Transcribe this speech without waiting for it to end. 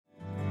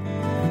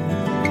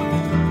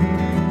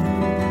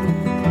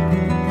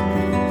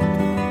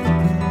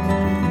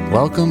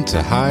Welcome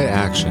to High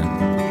Action.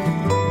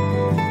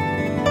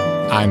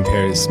 I'm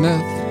Perry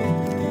Smith.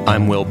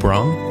 I'm Will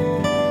Brum.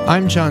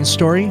 I'm John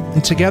Story,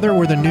 and together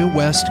we're the New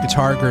West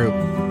Guitar Group.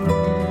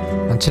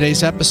 On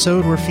today's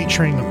episode, we're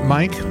featuring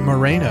Mike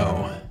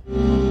Moreno.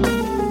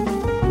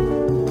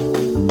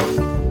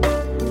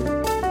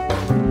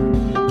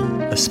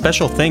 A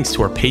special thanks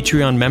to our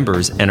Patreon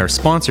members and our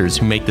sponsors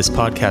who make this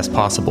podcast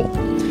possible.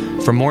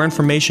 For more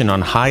information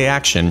on High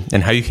Action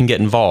and how you can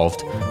get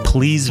involved,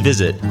 please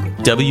visit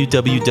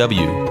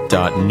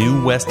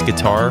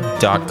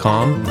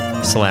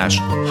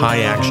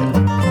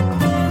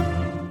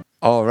www.newwestguitar.com/highaction.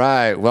 All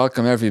right,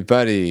 welcome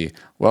everybody.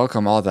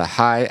 Welcome all the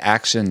High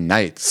Action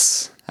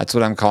Nights. That's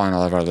what I'm calling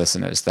all of our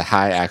listeners, the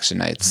High Action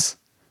Nights.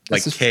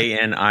 Like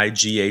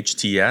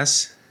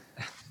KNIGHTS?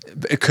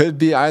 It could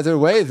be either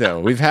way, though.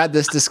 We've had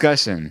this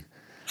discussion.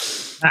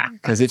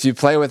 Because if you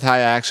play with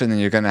High Action, then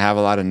you're going to have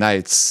a lot of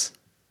nights.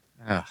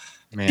 Oh,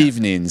 man.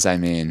 Evenings, I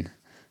mean.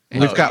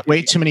 We've got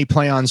way too many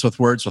play-ons with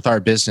words with our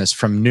business,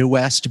 from New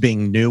West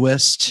being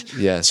newest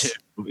Yes. to,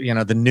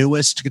 the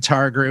newest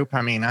guitar group.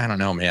 I mean, I don't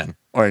know, man.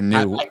 Or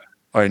New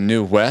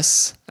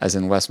Wes, as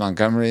in Wes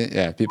Montgomery.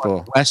 Yeah,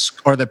 people. West,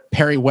 or the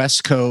Perry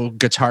Westco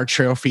guitar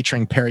trio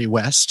featuring Perry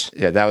West.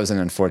 Yeah, that was an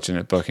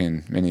unfortunate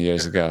booking many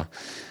years ago.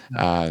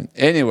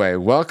 Anyway,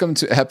 welcome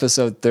to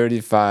episode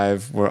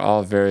 35. We're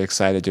all very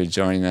excited you're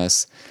joining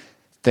us.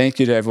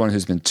 Thank you to everyone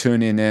who's been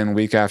tuning in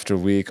week after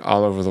week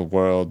all over the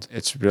world.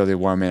 It's really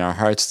warming our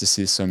hearts to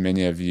see so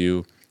many of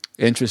you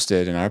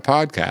interested in our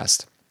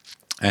podcast.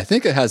 And I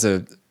think it has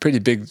a pretty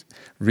big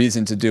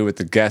reason to do with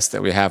the guests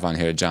that we have on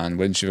here, John.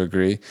 Wouldn't you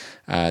agree?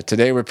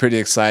 Today we're pretty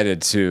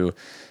excited to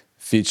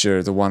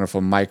feature the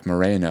wonderful Mike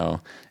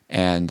Moreno.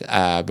 And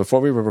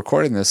before we were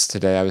recording this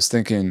today, I was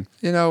thinking,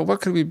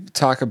 what could we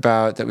talk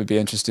about that would be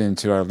interesting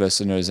to our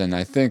listeners? And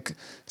I think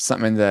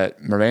something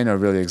that Moreno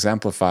really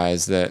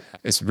exemplifies that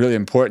is really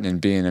important in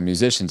being a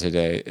musician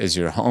today is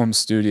your home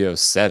studio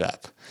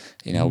setup.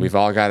 We've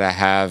all got to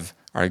have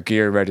our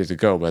gear ready to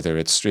go, whether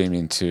it's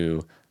streaming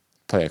to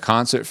play a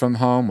concert from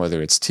home,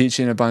 whether it's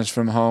teaching a bunch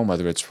from home,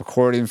 whether it's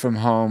recording from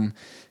home.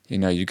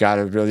 You got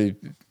to really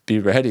be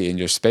ready in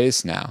your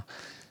space now.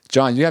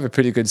 John, you have a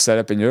pretty good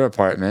setup in your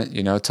apartment.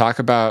 Talk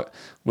about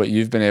what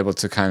you've been able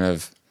to kind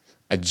of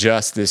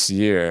adjust this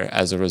year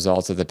as a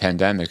result of the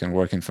pandemic and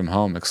working from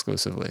home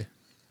exclusively.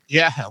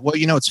 Yeah, well,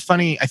 it's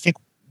funny. I think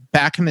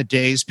back in the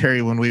days,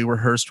 Perry, when we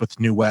rehearsed with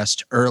New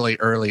West early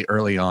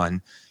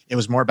on, it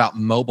was more about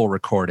mobile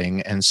recording.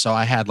 And so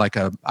I had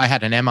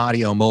an M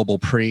Audio mobile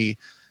pre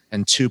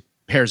and two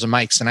pairs of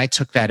mics, and I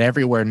took that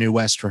everywhere New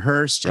West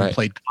rehearsed and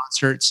played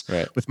concerts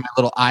with my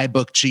little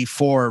iBook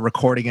G4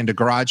 recording into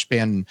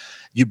GarageBand.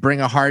 You'd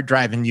bring a hard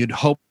drive and you'd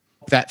hope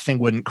that thing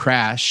wouldn't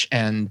crash.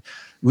 And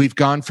we've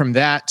gone from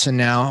that to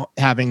now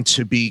having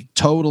to be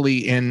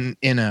totally in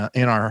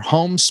our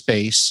home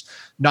space.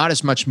 Not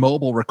as much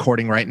mobile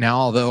recording right now,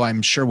 although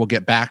I'm sure we'll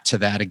get back to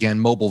that again.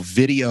 Mobile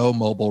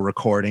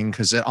recording,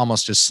 because it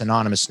almost is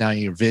synonymous now.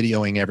 You're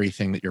videoing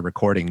everything that you're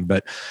recording.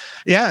 But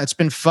yeah, it's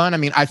been fun. I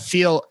mean, I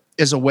feel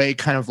as a way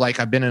kind of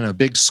like I've been in a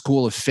big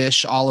school of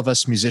fish. All of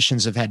us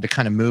musicians have had to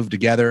kind of move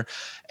together,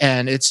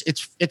 and it's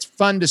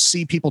fun to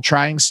see people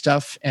trying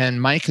stuff.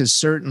 And Mike has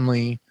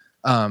certainly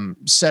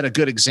set a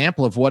good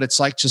example of what it's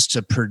like just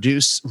to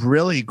produce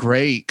really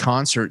great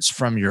concerts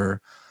from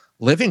your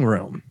living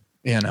room,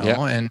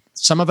 and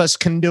some of us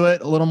can do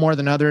it a little more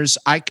than others.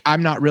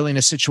 I'm not really in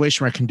a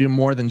situation where I can do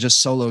more than just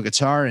solo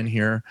guitar in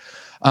here.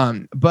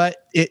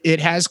 But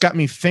it has got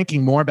me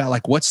thinking more about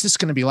like, what's this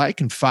going to be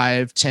like in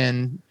 5,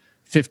 10,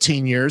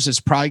 15 years. It's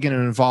probably going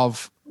to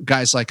involve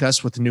guys like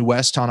us with the New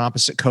West on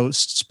opposite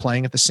coasts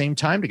playing at the same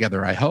time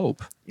together. I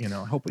hope, I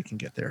hope we can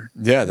get there.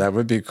 Yeah, that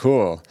would be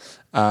cool.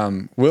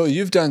 Will,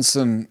 you've done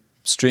some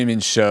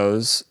streaming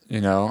shows,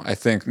 I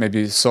think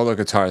maybe solo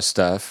guitar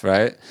stuff,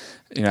 right?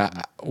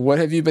 What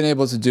have you been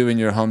able to do in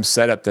your home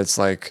setup that's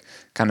like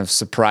kind of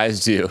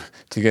surprised you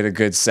to get a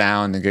good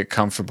sound and get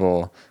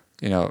comfortable,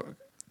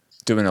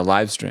 doing a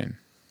live stream?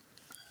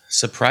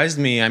 Surprised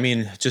me. I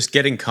mean, just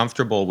getting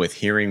comfortable with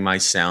hearing my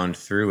sound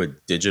through a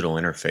digital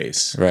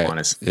interface,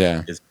 honestly,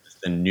 is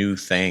a new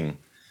thing.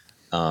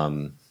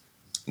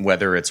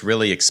 Whether it's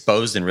really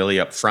exposed and really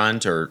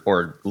upfront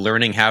or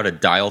learning how to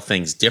dial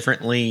things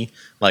differently,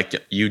 like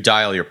you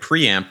dial your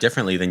preamp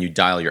differently than you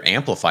dial your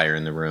amplifier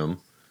in the room.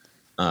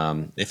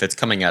 If it's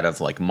coming out of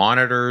like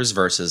monitors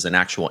versus an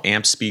actual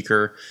amp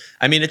speaker.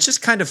 I mean, it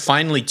just kind of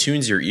finely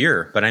tunes your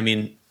ear. But I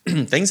mean,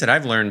 things that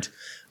I've learned,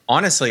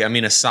 honestly, I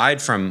mean,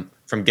 aside from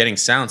getting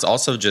sounds,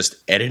 also just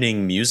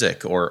editing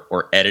music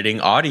or editing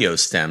audio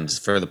stems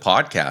for the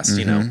podcast,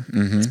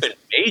 It's been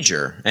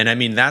major. And I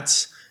mean,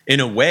 that's, in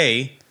a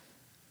way,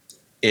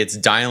 it's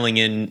dialing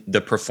in the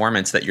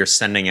performance that you're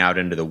sending out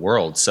into the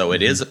world. So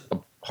it is a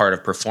part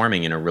of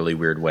performing in a really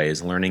weird way,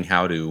 is learning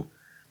how to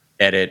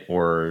edit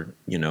or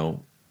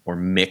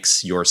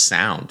mix your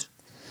sound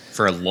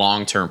for a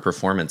long-term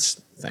performance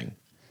thing.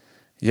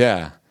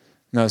 Yeah.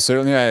 No,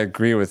 certainly I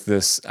agree with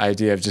this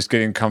idea of just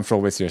getting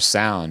comfortable with your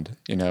sound.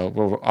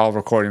 We're all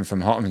recording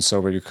from home, and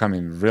so we're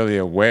becoming really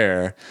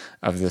aware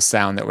of the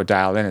sound that we're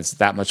dialed in. It's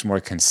that much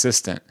more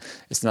consistent.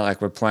 It's not like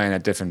we're playing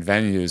at different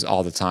venues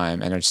all the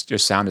time, and your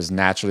sound is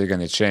naturally going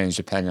to change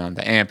depending on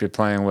the amp you're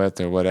playing with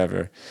or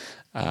whatever.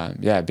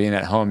 Being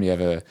at home, you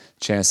have a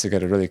chance to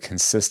get a really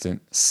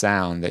consistent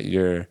sound that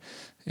you're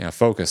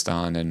focused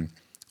on. And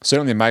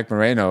certainly Mike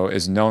Moreno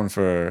is known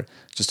for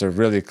just a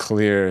really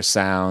clear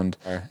sound,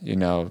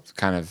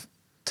 kind of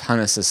ton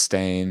of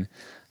sustain.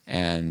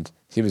 And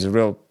he was a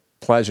real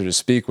pleasure to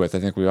speak with. I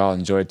think we all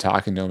enjoyed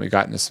talking to him. We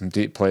got into some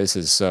deep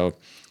places. So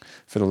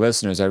for the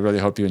listeners, I really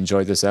hope you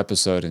enjoyed this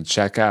episode, and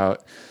check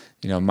out,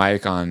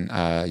 Mike on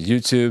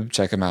YouTube.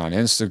 Check him out on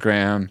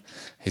Instagram.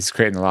 He's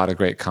creating a lot of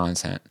great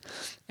content.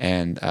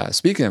 And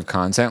speaking of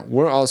content,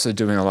 we're also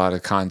doing a lot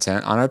of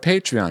content on our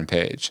Patreon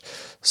page.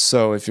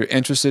 So if you're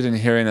interested in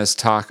hearing us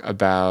talk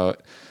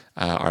about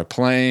our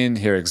playing,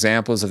 hear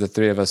examples of the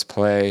three of us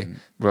play,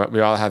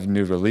 we all have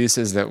new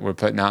releases that we're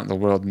putting out in the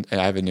world.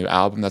 I have a new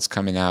album that's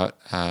coming out,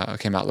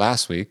 came out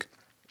last week.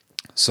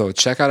 So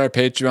check out our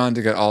Patreon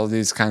to get all of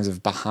these kinds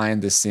of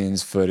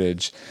behind-the-scenes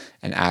footage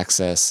and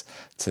access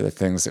to the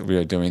things that we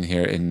are doing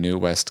here in New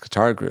West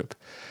Guitar Group.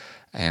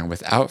 And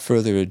without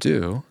further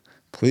ado,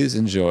 please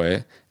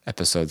enjoy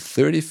episode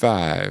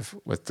 35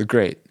 with the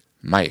great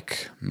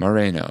Mike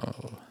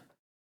Moreno.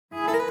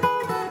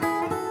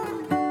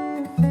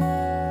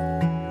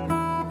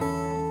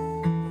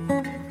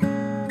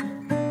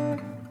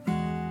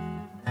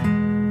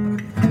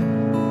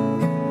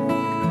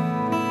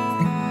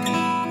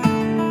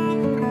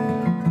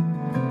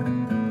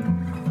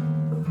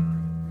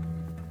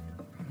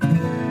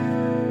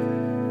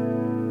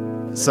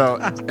 So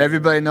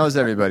everybody knows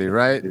everybody,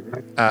 right?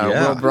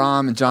 Will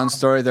Brahm and John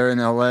Story, they're in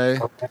LA.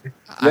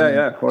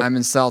 I'm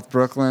in South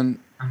Brooklyn.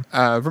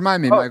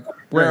 Remind me, Mike,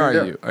 where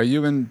are you? Are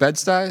you in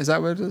Bed-Stuy? Is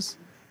that what it is?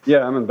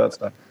 Yeah, I'm in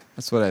Bed-Stuy.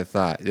 That's what I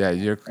thought. Yeah,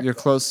 you're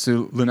close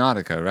to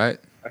Lunatica, right?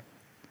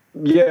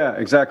 Yeah,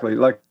 exactly.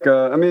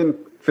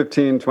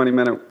 15,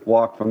 20-minute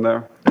walk from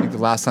there. I think the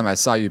last time I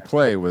saw you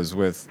play was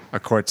with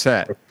a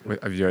quartet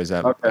of yours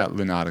at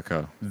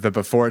Lunatica. The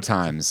before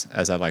times,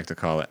 as I like to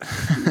call it.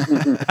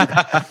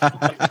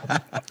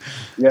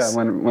 Yeah,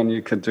 when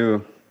you could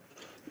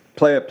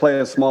play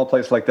a small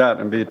place like that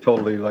and be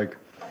totally like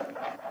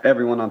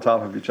everyone on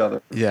top of each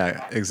other.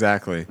 Yeah,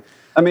 exactly.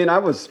 I mean, I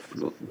was,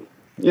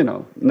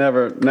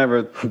 never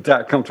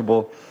that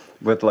comfortable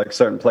with like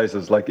certain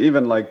places. Like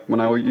even like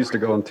when I used to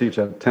go and teach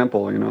at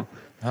Temple,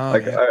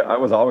 I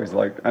was always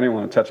like, I didn't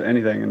want to touch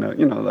anything in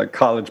a, like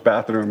college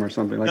bathroom or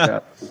something like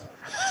that.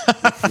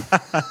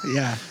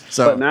 Yeah.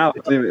 But now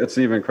it's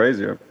even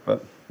crazier.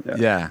 But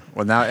yeah.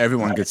 Well, now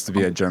everyone gets to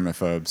be a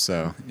germaphobe,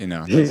 so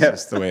that's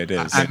just the way it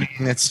is. I mean,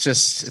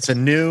 it's a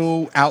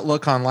new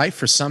outlook on life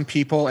for some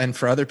people, and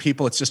for other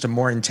people, it's just a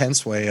more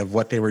intense way of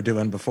what they were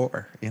doing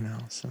before.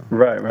 So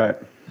right.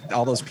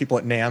 All those people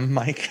at NAMM,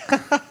 Mike.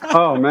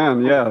 Oh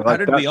man, yeah. How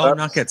did we all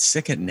not get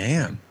sick at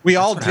NAMM? We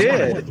all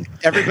did.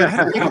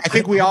 Everybody. I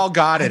think we all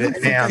got it at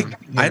NAMM.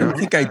 I don't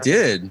think I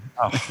did.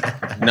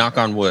 Knock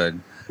on wood.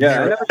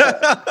 Yeah.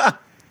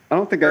 I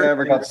don't think I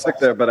ever got sick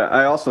there, but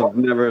I also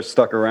never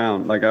stuck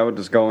around. Like I would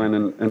just go in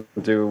and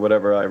do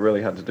whatever I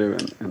really had to do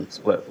and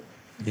split.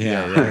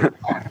 Yeah.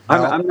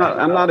 I'm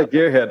not a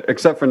gearhead,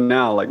 except for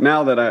now. Like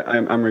now that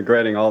I'm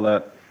regretting all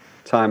that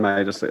time,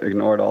 I just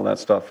ignored all that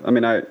stuff. I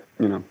mean,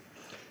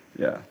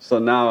 yeah. So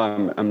now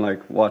I'm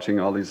like watching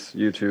all these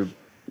YouTube,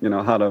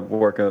 how to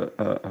work a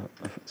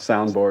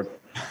soundboard.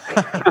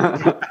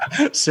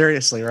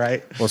 Seriously,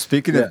 right? Well,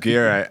 speaking of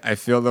gear, I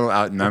feel a little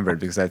outnumbered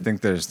because I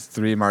think there's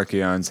 3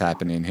 Marchiones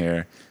happening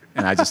here,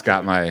 and I just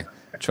got my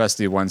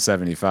trusty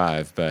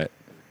 175. But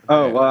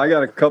well, I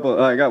got a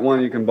couple. I got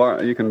one you can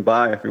borrow. You can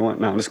buy if you want.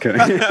 No, I'm just kidding.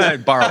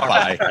 Borrow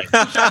buy.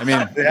 I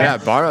mean,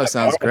 borrow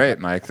sounds great,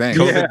 Mike. Thanks.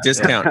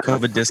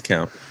 COVID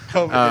discount.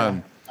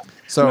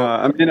 So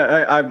I mean,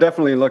 I've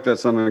definitely looked at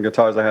some of the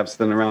guitars I have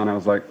sitting around. I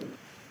was like,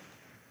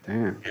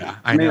 damn. Yeah,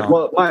 I know.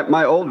 Well,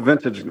 my old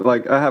vintage,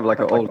 like I have like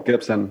an old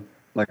Gibson,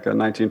 like a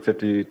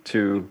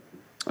 1952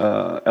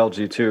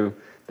 LG2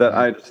 that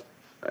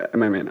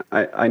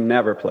I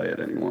never play it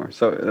anymore.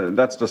 So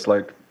that's just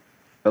like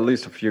at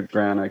least a few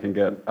grand I can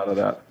get out of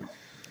that.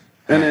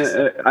 And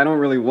I don't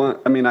really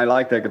want. I mean, I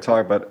like that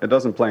guitar, but it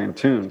doesn't play in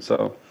tune.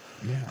 So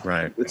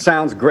Right. it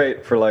sounds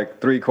great for like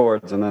 3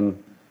 chords, and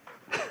then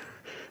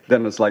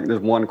it's like there's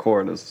 1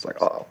 chord. It's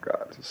like, oh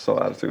god, it's so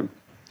out of tune.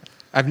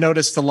 I've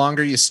noticed the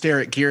longer you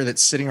stare at gear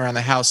that's sitting around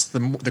the house,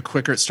 the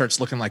quicker it starts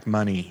looking like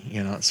money.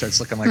 It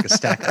starts looking like a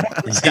stack.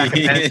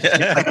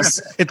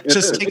 It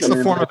just takes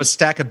the form of a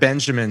stack of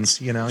Benjamins.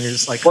 You're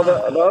just like. Well,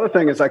 the other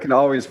thing is I can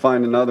always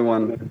find another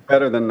one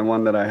better than the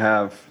one that I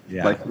have.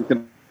 Yeah. Like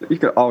you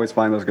could always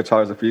find those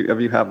guitars if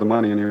you have the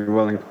money and you're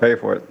willing to pay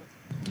for it.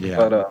 Yeah.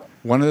 But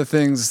one of the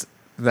things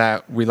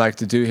that we like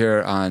to do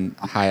here on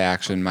High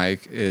Action,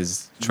 Mike,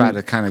 is try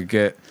to kind of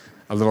get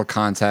a little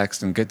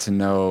context and get to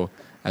know,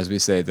 as we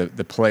say,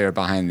 the player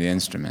behind the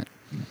instrument.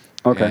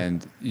 Okay.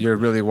 And you're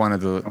really one of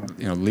the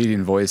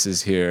leading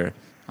voices here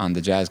on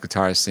the jazz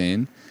guitar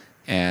scene,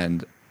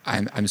 and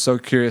I'm so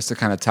curious to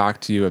kind of talk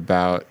to you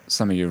about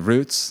some of your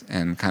roots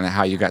and kind of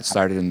how you got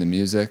started in the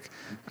music.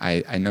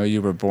 I know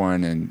you were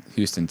born in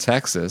Houston,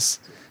 Texas,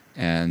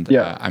 and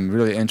I'm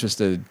really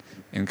interested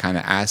in kind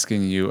of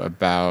asking you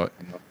about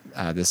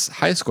this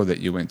high school that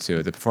you went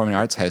to, the Performing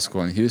Arts High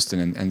School in Houston,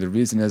 and the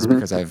reason is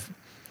because I've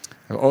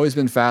always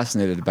been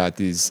fascinated about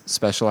these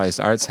specialized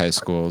arts high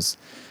schools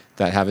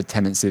that have a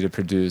tendency to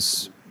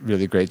produce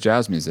really great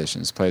jazz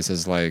musicians,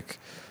 places like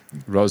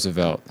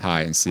Roosevelt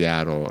High in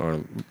Seattle, or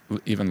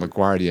even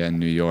LaGuardia in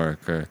New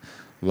York, or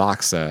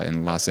Loxa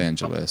in Los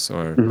Angeles,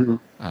 or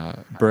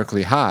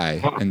Berkeley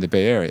High in the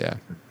Bay Area.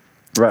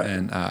 Right.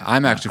 And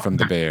I'm actually from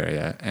the Bay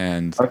Area,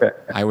 and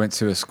I went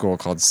to a school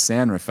called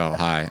San Rafael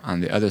High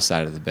on the other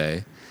side of the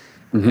Bay.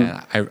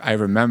 And I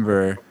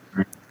remember,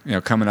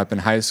 coming up in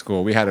high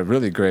school, we had a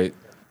really great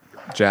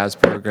jazz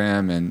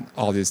program and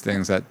all these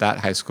things at that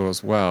high school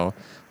as well.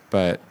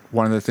 But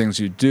one of the things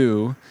you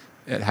do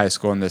at high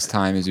school in this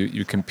time is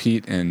you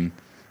compete in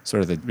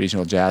sort of the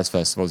regional jazz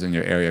festivals in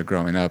your area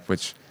growing up,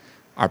 which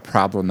are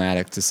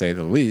problematic to say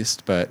the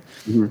least. But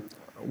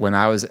when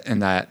I was in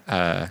that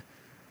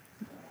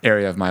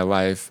area of my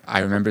life, I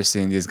remember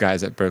seeing these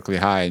guys at Berkeley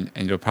High,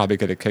 and you'll probably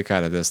get a kick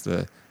out of this.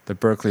 The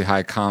Berkeley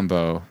High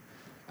combo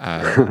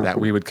that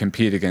we would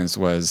compete against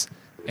was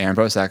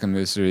Ambrose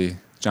Akinmusire,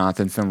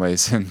 Jonathan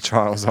Finlayson,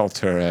 Charles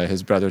Altura,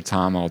 his brother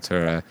Tom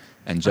Altura,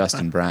 and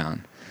Justin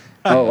Brown.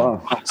 Oh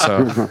wow!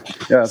 So,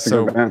 that's a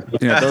good band.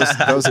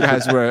 Those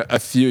guys were a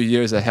few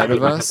years ahead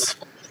of us,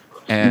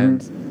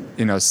 and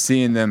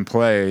seeing them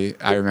play,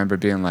 I remember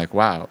being like,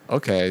 "Wow,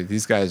 okay,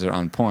 these guys are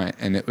on point."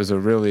 And it was a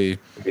really,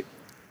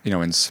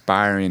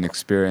 inspiring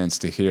experience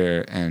to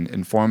hear and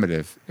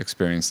informative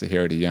experience to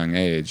hear at a young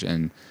age.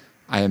 And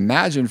I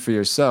imagine for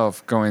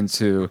yourself going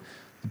to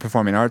the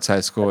Performing Arts High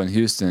School in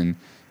Houston,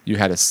 you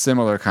had a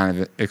similar kind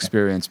of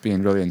experience,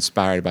 being really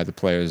inspired by the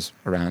players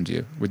around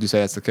you. Would you say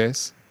that's the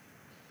case?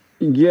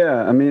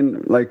 Yeah, I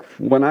mean, like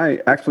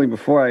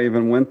before I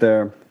even went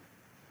there,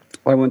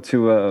 I went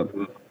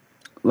to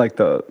like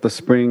the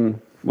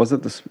spring, was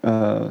it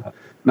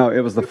no,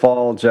 it was the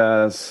Fall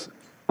Jazz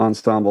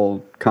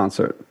Ensemble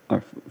concert,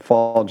 or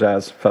Fall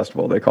Jazz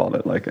Festival, they called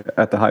it, like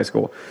at the high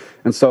school.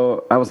 And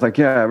so I was like,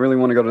 yeah, I really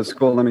want to go to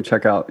school. Let me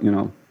check out,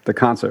 the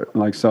concert.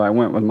 Like, so I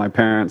went with my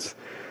parents,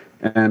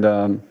 and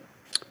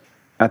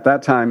at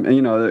that time,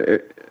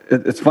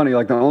 it's funny,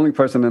 like the only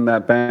person in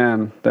that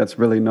band that's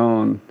really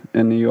known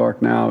in New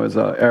York now is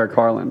Eric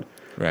Harland.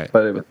 Right.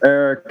 But it was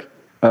Eric,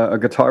 a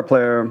guitar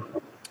player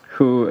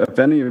who, if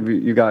any of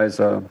you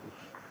guys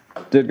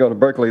did go to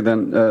Berkeley,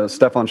 then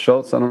Stefan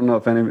Schultz. I don't know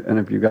if any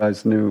of you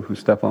guys knew who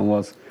Stefan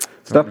was.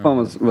 Stefan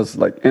was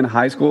like in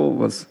high school,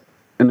 was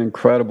an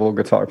incredible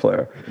guitar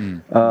player.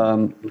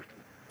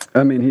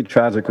 I mean, he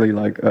tragically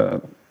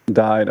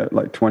died at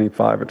like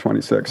 25 or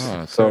 26. Oh,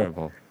 that's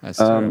terrible. That's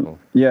terrible.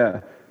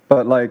 Yeah,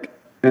 but like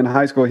in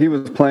high school, he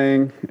was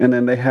playing, and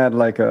then they had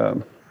like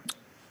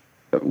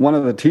one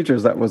of the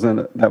teachers that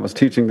was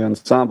teaching the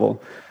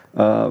ensemble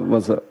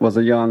was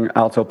a young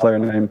alto player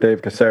named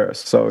Dave Caceres.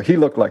 So he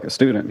looked like a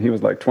student. He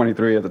was like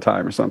 23 at the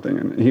time or something,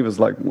 and he was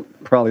like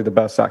probably the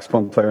best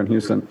saxophone player in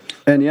Houston.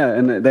 And yeah,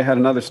 and they had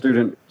another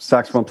student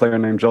saxophone player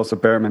named Joseph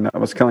Behrman that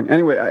was killing.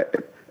 Anyway,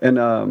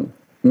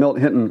 Milt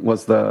Hinton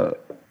was the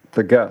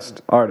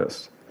guest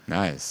artist.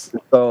 Nice.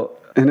 So,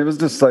 and it was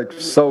just like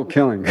so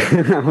killing.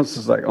 I was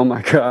just like, oh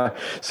my God.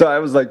 So I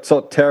was like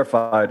so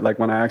terrified, like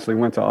when I actually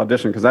went to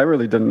audition, because I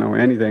really didn't know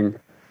anything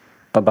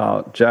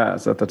about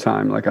jazz at the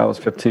time. Like I was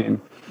 15.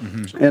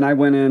 And I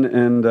went in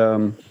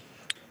and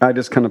I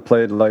just kind of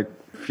played like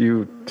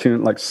few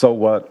tunes, like So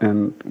What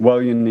and Well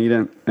You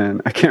Needn't,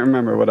 and I can't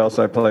remember what else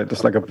I played,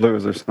 just like a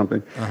blues or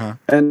something.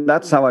 And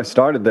that's how I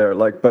started there.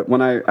 Like, but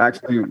when I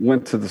actually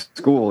went to the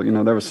school,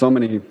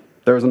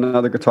 there was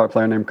another guitar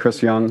player named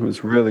Chris Young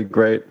who's really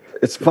great.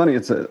 It's funny.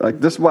 It's like,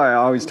 this is why I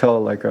always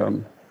tell like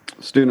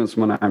students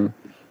when I'm,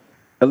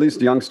 at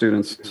least young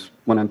students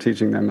when I'm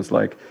teaching them, is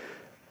like,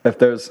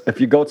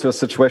 if you go to a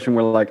situation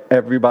where like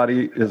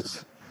everybody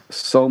is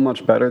so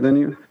much better than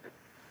you,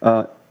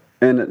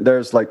 and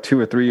there's like 2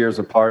 or 3 years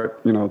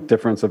apart,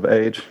 difference of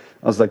age,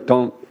 I was like,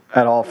 don't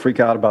at all freak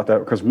out about that,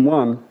 because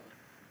one,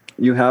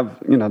 you have,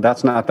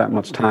 that's not that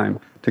much time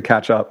to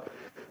catch up.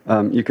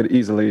 You could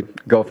easily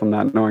go from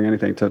not knowing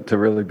anything to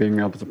really being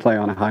able to play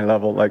on a high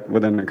level, like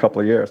within a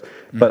couple of years.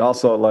 But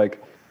also,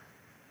 like,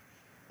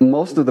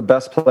 most of the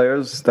best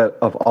players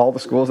of all the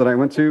schools that I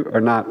went to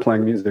are not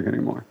playing music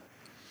anymore.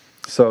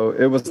 So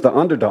it was the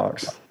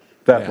underdogs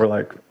that were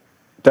like,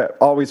 that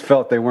always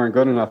felt they weren't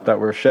good enough, that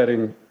were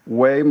shedding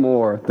way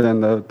more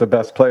than the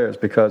best players,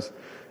 because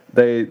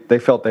they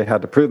felt they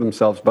had to prove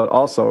themselves. But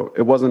also,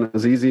 it wasn't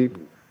as easy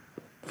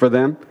for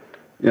them.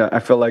 Yeah, I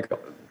feel like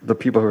the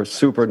people who are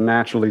super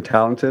naturally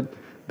talented,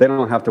 they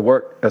don't have to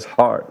work as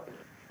hard.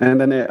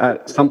 And then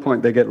at some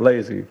point they get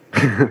lazy.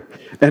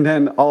 And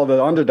then all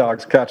the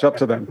underdogs catch up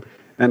to them.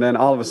 And then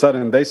all of a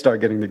sudden they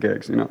start getting the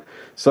gigs,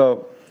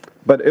 So,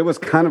 but it was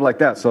kind of like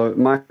that. So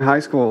my high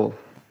school,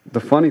 the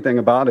funny thing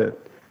about it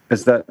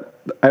is that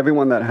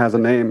everyone that has a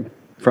name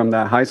from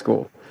that high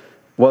school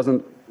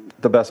wasn't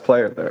the best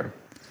player there.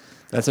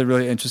 That's a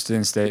really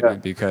interesting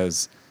statement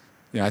because,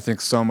 I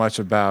think so much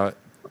about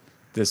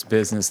this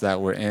business that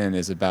we're in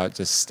is about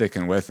just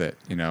sticking with it,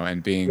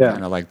 and being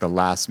kind of like the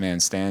last man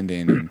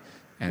standing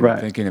and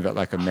thinking of it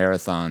like a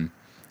marathon,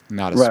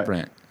 not a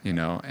sprint, And,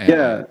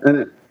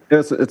 and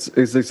it's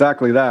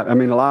exactly that. I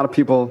mean, a lot of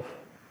people,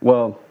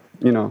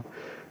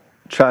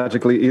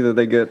 tragically, either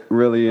they get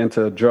really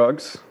into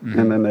drugs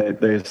and then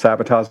they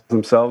sabotage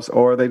themselves,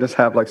 or they just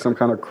have like some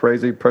kind of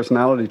crazy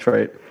personality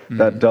trait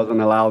that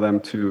doesn't allow them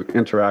to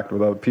interact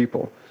with other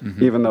people,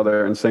 even though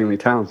they're insanely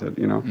talented,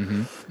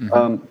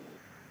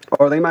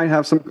 or they might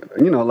have some,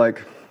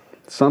 like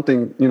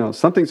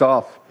something's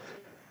off,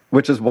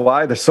 which is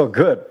why they're so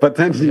good. But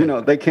then,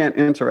 they can't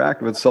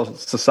interact with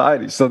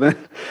society. So then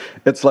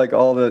it's like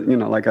all the,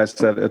 like I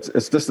said,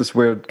 it's just this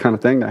weird kind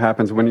of thing that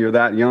happens when you're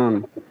that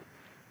young,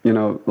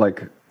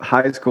 like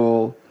high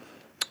school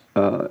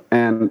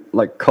and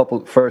like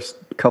first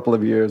couple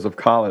of years of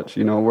college,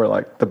 where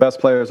like the best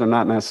players are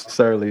not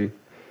necessarily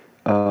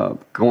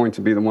going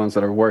to be the ones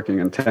that are working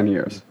in 10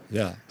 years.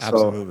 Yeah,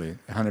 absolutely.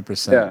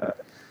 100%. Yeah.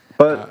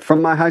 But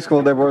from my high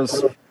school, there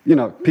was,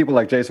 people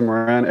like Jason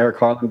Moran, Eric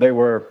Harlan,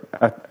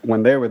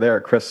 when they were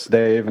there, Chris,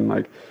 Dave,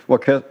 and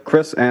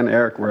Chris and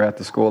Eric were at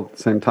the school at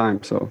the same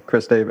time. So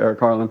Chris, Dave, Eric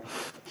Harlan.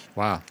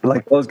 Wow.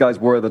 Like those guys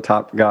were the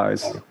top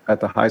guys at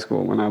the high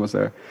school when I was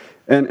there.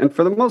 And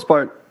for the most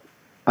part,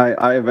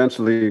 I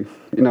eventually,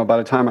 by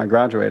the time I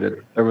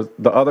graduated, there was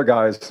the other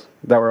guys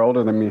that were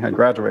older than me had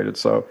graduated.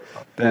 So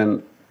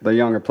then the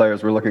younger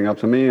players were looking up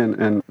to me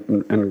and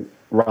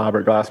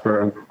Robert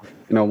Glasper and,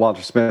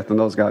 Walter Smith and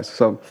those guys.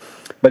 So,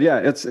 but yeah,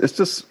 it's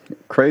just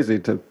crazy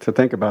to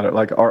think about it.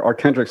 Like our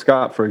Kendrick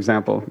Scott, for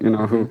example,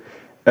 who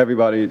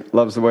everybody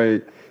loves the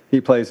way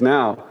he plays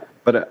now.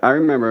 But I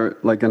remember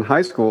like in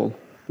high school,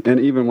 and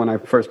even when I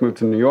first moved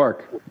to New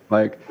York,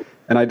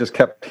 and I just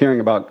kept hearing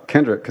about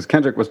Kendrick, because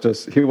Kendrick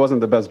he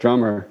wasn't the best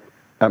drummer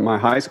at my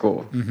high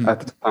school at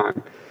the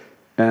time.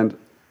 And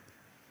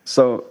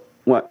so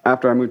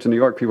after I moved to New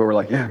York, people were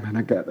like, yeah, man,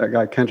 that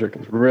guy Kendrick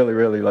is really,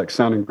 really like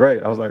sounding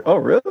great. I was like, oh,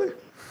 really?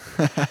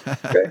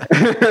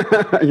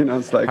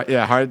 It's like,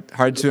 yeah,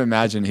 hard to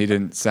imagine he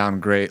didn't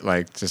sound great,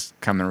 like just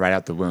coming right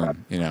out the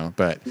womb,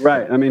 but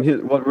right. I mean,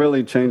 what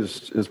really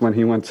changed is when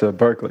he went to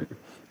Berkeley.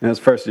 In his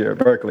first year at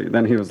Berkeley,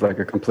 then he was like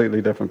a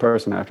completely different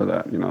person after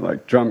that,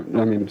 like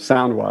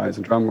sound-wise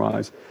and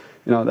drum-wise.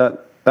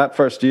 That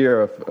first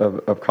year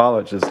of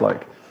college is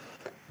like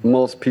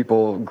most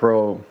people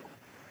grow,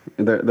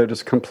 they're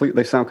just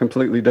they sound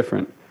completely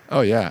different.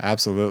 Oh, yeah,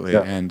 absolutely.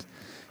 Yeah. And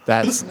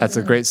that's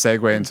a great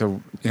segue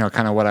into,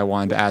 kind of what I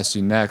wanted to ask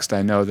you next.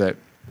 I know that,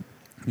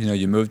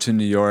 you moved to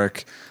New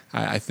York.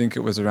 I think it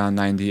was around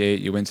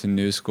 98. You went to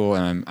New School,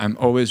 and I'm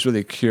always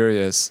really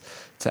curious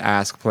to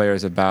ask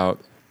players about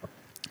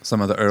some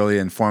of the early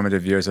and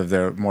formative years of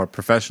their more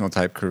professional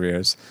type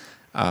careers.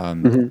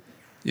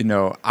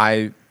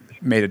 I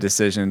made a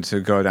decision to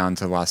go down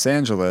to Los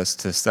Angeles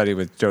to study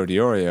with Joe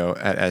DiOrio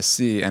at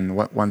SC. And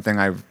one thing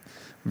I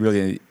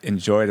really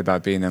enjoyed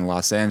about being in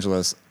Los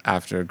Angeles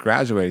after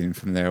graduating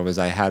from there was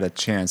I had a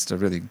chance to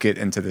really get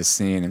into the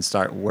scene and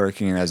start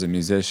working as a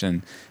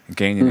musician and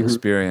gaining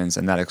experience.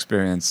 And that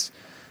experience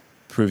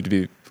proved to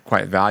be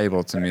quite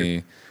valuable to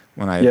me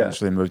when I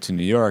eventually moved to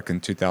New York in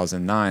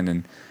 2009.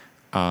 And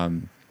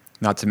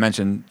not to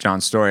mention, John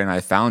Story and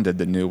I founded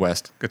the New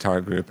West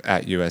Guitar Group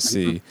at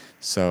USC.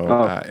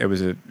 So it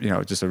was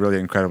just a really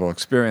incredible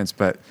experience.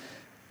 But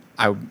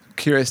I'm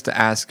curious to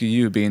ask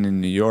you, being in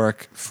New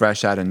York,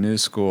 fresh out of New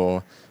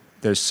School,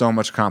 there's so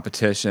much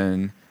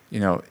competition,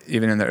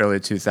 even in the early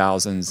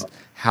 2000s.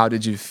 How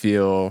did you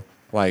feel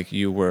like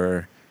you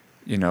were,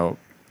 in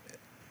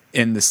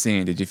the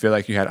scene? Did you feel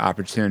like you had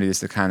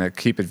opportunities to kind of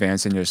keep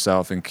advancing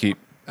yourself and keep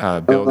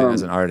building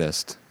as an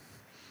artist?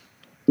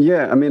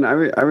 Yeah, I mean, I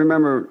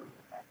remember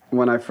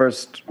when I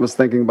first was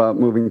thinking about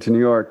moving to New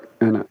York,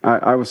 and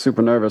I was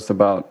super nervous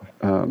about,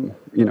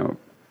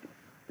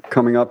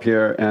 coming up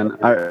here, and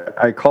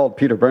I called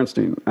Peter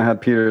Bernstein. I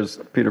had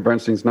Peter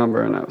Bernstein's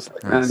number, and I was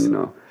like, nice.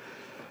 Man,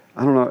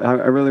 I don't know, I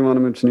really want to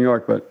move to New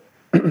York, but,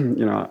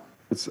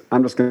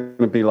 I'm just going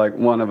to be like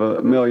one of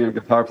a million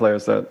guitar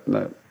players that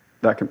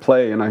can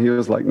play. And he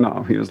was like,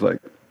 no, he was like,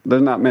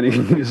 there's not many.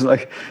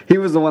 He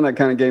was the one that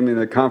kind of gave me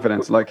the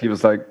confidence. Like, he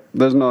was like,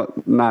 there's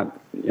not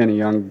any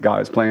young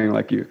guys playing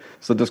like you.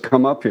 So just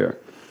come up here.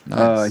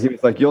 Nice. He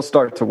was like, you'll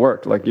start to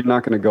work. Like, you're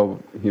not going to go,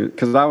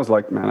 because I was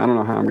like, man, I don't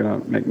know how I'm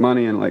going to make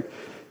money. And like,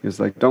 he was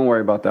like, don't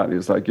worry about that. He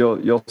was like,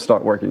 you'll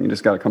start working. You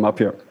just got to come up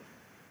here.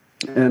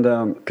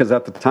 And because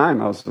at the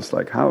time I was just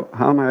like, how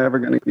am I ever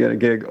going to get a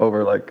gig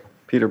over like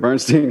Peter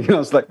Bernstein?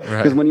 It's like,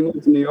 because when you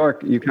move to New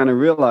York, you kind of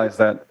realize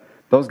that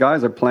those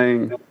guys are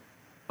playing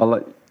a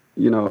lot,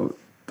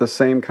 the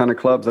same kind of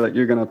clubs that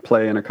you're going to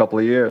play in a couple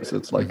of years.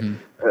 It's like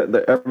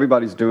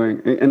everybody's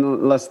doing,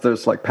 unless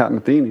there's like Pat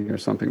Metheny or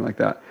something like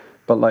that.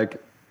 But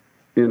like,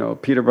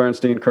 Peter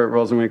Bernstein, Kurt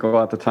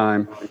Rosenwinkel at the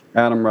time,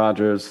 Adam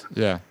Rogers,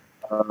 Ben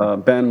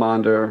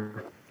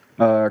Monder,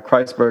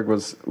 Kreisberg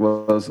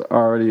was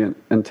already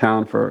in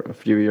town for a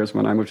few years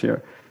when I moved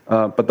here.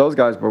 But those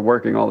guys were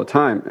working all the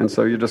time, and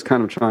so you're just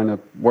kind of trying to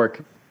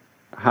work.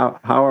 How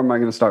am I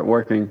going to start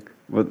working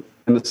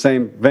in the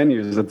same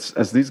venues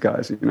as these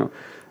guys?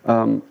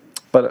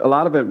 But a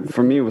lot of it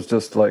for me was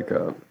just like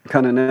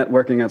kind of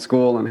networking at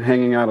school and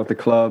hanging out at the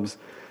clubs,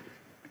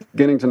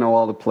 getting to know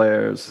all the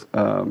players,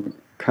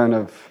 kind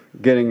of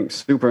getting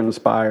super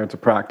inspired to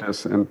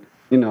practice, and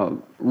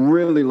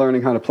really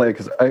learning how to play,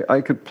 because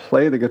I could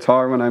play the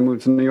guitar when I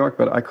moved to New York,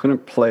 but I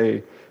couldn't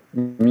play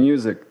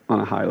music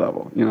on a high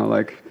level.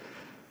 Like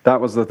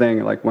that was the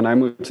thing. Like when I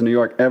moved to New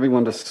York,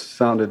 everyone just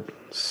sounded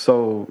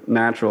so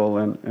natural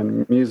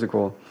and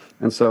musical,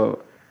 and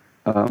so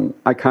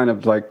I kind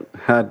of like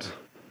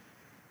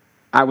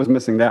I was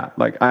missing that.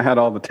 Like I had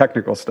all the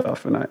technical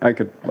stuff, and I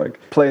could like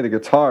play the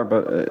guitar,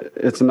 but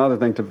it's another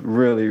thing to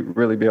really,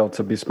 really be able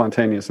to be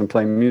spontaneous and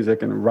play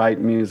music and write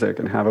music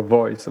and have a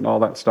voice and all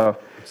that stuff.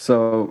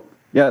 So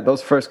yeah,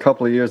 those first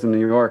couple of years in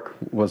New York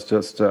was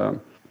just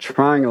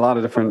trying a lot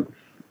of different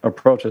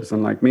approaches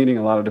and like meeting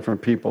a lot of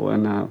different people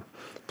and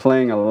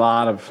playing a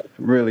lot of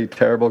really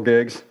terrible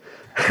gigs,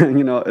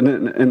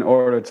 in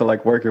order to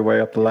like work your way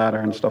up the ladder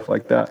and stuff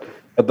like that.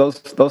 But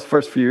those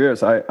first few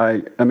years,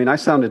 I mean, I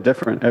sounded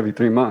different every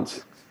 3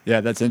 months.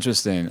 Yeah, that's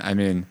interesting. I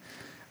mean,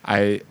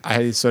 I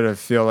sort of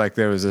feel like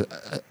there was a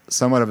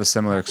somewhat of a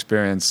similar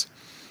experience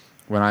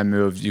when I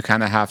moved. You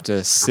kind of have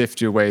to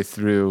sift your way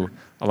through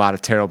a lot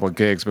of terrible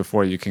gigs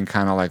before you can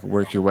kind of like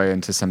work your way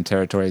into some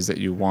territories that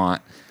you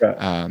want.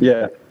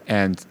 Yeah.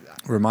 And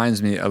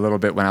reminds me a little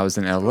bit when I was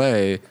in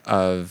LA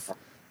of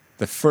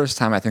the first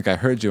time I think I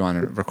heard you on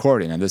a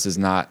recording, and this is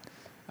not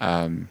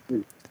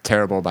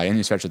terrible by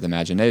any stretch of the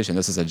imagination.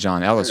 This is a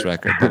John Ellis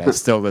record that I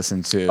still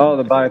listen to. Oh,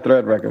 the By a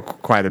Thread record.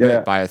 Quite a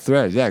bit. By a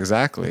Thread. Yeah,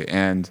 exactly.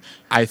 And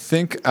I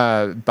think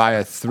By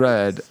a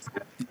Thread,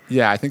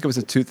 I think it was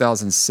a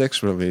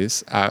 2006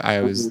 release.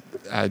 I was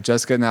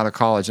just getting out of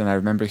college, and I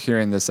remember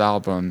hearing this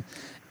album.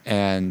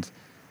 And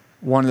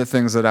one of the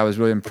things that I was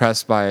really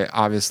impressed by,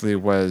 obviously,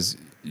 was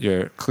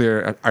your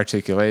clear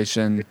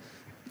articulation,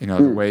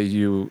 the way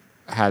you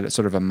had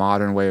sort of a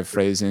modern way of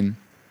phrasing.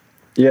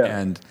 Yeah.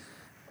 And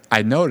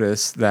I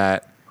noticed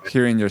that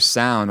hearing your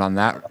sound on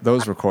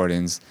those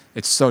recordings,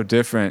 it's so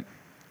different.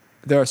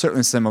 There are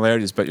certainly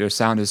similarities, but your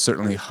sound is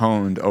certainly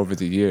honed over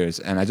the years.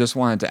 And I just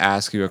wanted to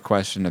ask you a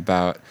question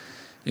about,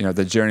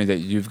 the journey that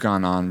you've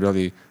gone on,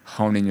 really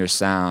honing your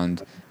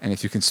sound, and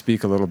if you can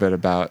speak a little bit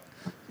about,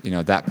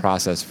 that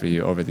process for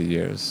you over the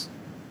years.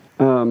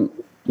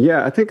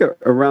 I think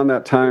around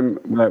that time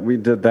that we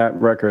did that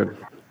record,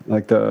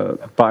 like the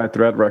By a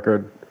Thread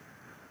record,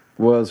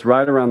 was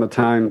right around the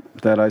time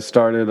that I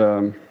started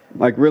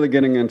like really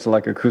getting into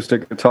like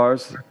acoustic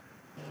guitars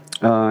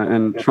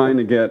and trying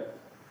to get.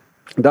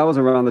 That was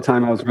around the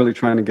time I was really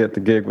trying to get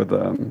the gig with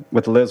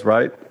Liz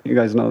Wright. You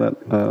guys know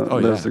that?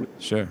 Liz,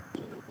 sure.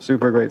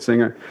 Super great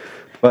singer,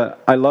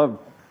 but I love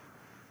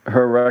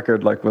her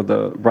record, like with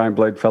the Brian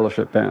Blade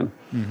Fellowship Band,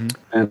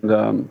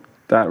 and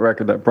that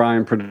record that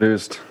Brian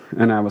produced,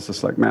 and I was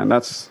just like, man, I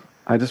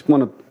just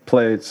want to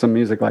play some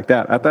music like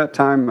that. At that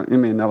time, I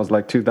mean, that was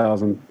like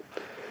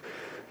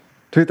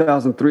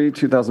 2003,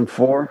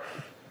 2004.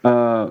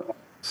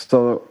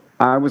 So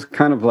I was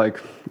kind of like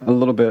a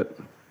little bit,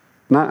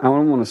 I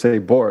don't want to say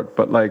bored,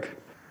 but like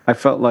I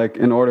felt like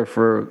in order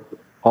for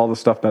all the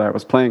stuff that I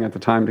was playing at the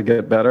time to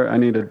get better, I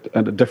needed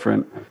a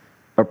different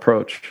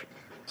approach.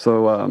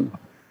 So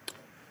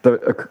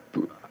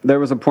there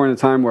was a point in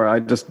time where I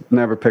just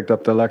never picked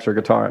up the electric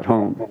guitar at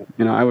home.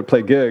 I would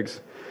play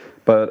gigs,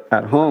 but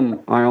at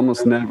home I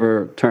almost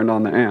never turned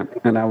on the amp,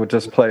 and I would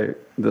just play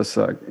this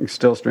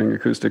steel string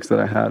acoustics that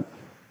I had.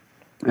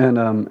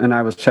 And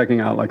I was checking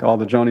out like all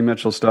the Joni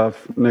Mitchell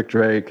stuff, Nick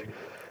Drake,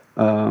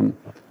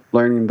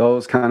 learning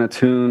those kind of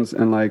tunes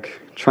and like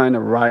trying to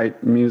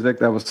write music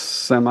that was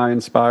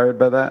semi-inspired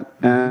by that,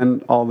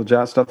 and all the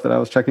jazz stuff that I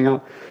was checking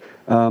out.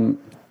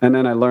 And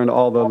then I learned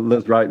all the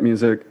Liz Wright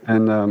music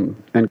and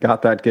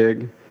got that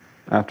gig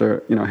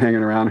after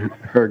hanging around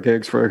her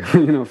gigs for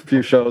a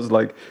few shows,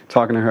 like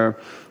talking to her,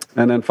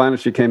 and then finally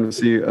she came to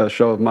see a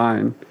show of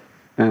mine.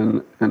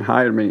 And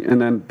hired me, and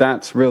then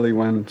that's really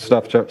when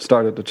stuff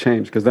started to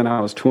change, because then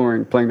I was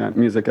touring, playing that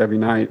music every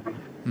night,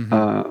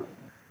 and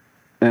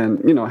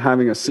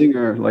having a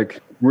singer like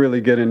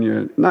really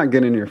not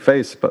get in your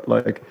face, but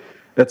like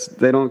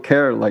they don't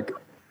care like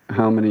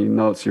how many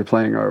notes you're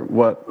playing or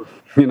what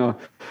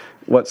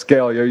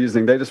scale you're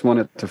using. They just want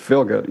it to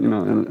feel good,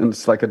 and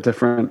it's like a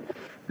different,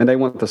 and they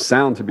want the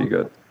sound to be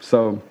good.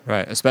 So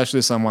right,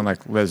 especially someone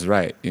like Liz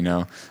Wright,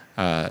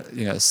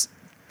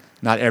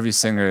 not every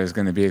singer is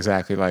going to be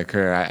exactly like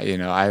her.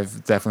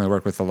 I've definitely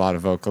worked with a lot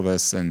of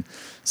vocalists, and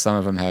some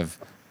of them have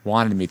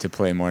wanted me to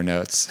play more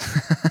notes.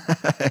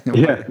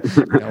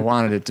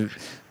 Wanted it to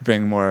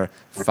bring more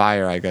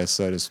fire, I guess,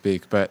 so to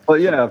speak. But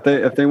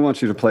if they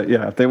want you to play,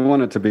 if they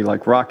want it to be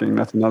like rocking,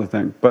 that's another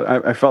thing.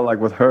 But I felt like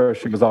with her,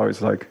 she was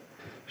always like,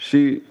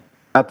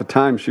 at the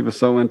time she was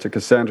so into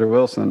Cassandra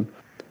Wilson,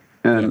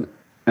 and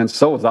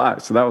so was I.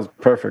 So that was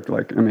perfect.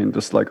 Like, I mean,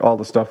 just like all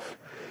the stuff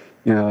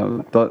you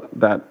know,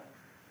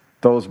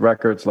 those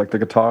records, like the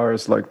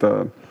guitars, like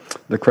the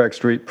Craig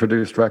Street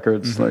produced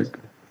records, like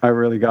I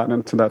really got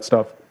into that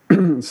stuff.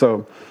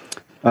 So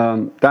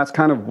that's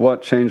kind of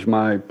what changed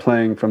my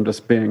playing from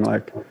just being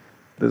like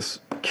this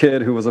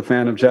kid who was a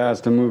fan of jazz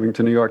to moving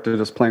to New York to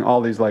just playing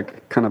all these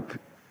like kind of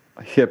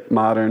hip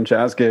modern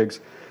jazz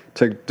gigs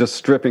to just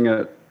stripping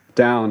it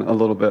down a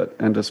little bit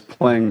and just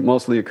playing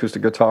mostly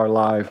acoustic guitar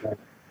live,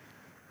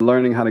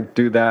 learning how to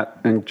do that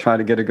and try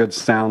to get a good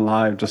sound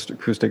live, just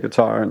acoustic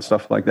guitar and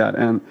stuff like that.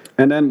 And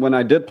then when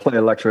I did play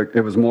electric,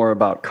 it was more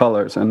about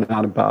colors and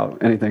not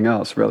about anything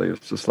else really. It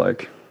was just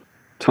like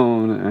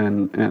tone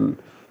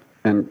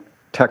and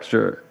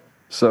texture.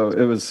 So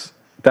it was,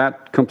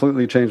 that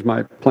completely changed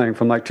my playing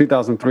from like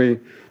 2003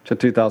 to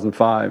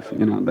 2005,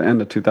 you know, the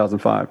end of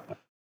 2005.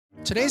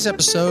 Today's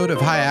episode of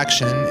High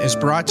Action is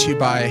brought to you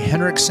by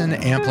Henriksen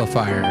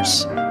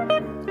Amplifiers.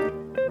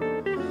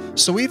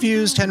 So we've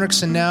used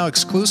Henriksen now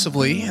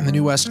exclusively in the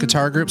New West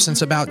Guitar Group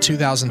since about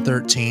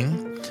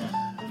 2013.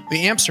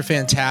 The amps are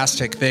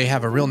fantastic. They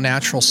have a real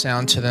natural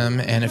sound to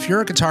them, and if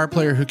you're a guitar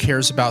player who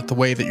cares about the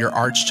way that your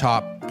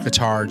archtop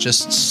guitar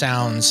just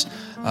sounds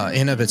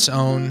in of its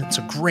own, it's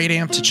a great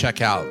amp to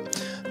check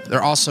out.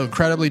 They're also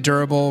incredibly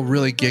durable,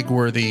 really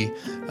gig-worthy.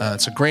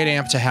 It's a great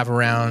amp to have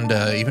around,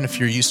 even if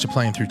you're used to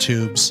playing through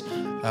tubes.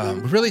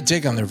 We really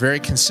dig them. They're very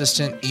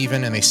consistent,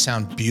 even, and they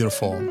sound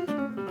beautiful.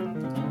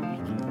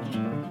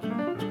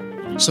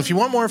 So if you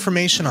want more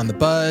information on the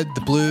Bud,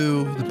 the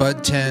Blue, the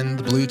Bud 10,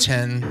 the Blue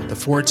 10, the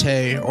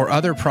Forte, or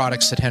other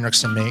products that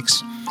Henriksen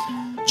makes,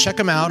 check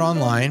them out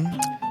online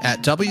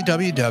at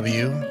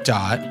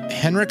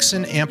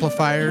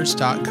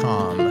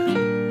www.henriksenamplifiers.com.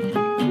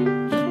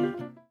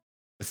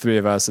 The three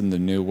of us in the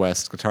New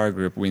West Guitar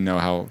Group, we know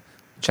how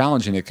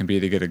challenging it can be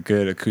to get a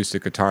good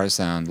acoustic guitar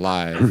sound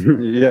live.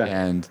 Yeah.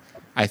 And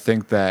I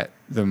think that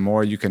the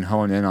more you can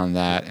hone in on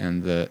that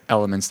and the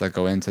elements that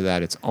go into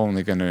that, it's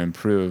only going to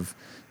improve,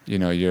 you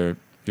know, your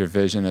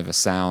vision of a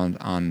sound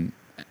on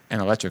an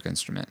electric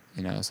instrument,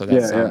 you know. So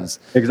that sounds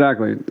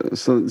exactly.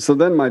 So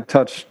then my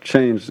touch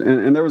changed,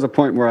 and there was a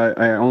point where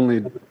I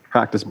only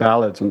practiced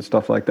ballads and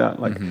stuff like that,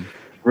 like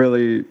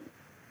really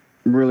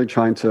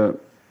trying to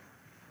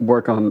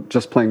work on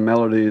just playing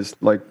melodies,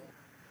 like,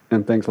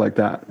 and things like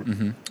that,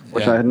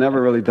 which I had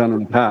never really done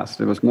in the past.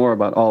 It was more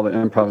about all the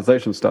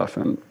improvisation stuff,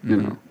 and you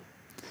know.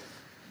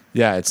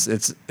 Yeah,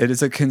 it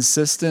is a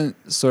consistent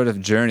sort of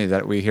journey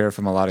that we hear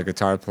from a lot of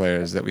guitar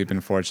players that we've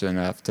been fortunate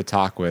enough to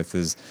talk with,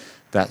 is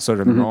that sort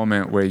of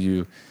moment where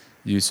you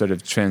sort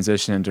of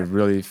transition into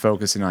really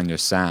focusing on your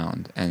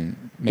sound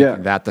and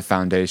making that the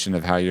foundation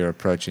of how you're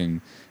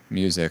approaching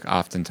music.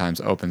 Oftentimes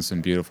opens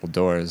some beautiful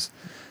doors.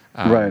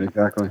 Right,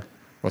 exactly.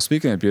 Well,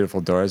 speaking of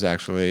beautiful doors,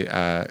 actually,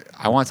 I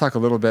want to talk a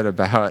little bit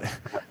about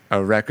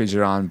a record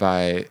you're on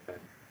by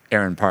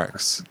Aaron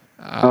Parks.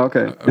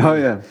 Okay. Oh,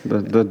 yeah.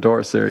 The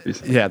Door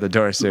series. Yeah, the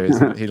Door series.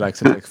 He likes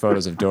to take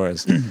photos of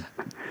doors.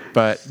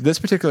 But this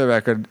particular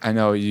record, I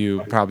know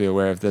you're probably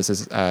aware of this,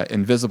 is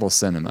Invisible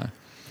Cinema.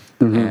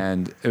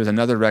 And it was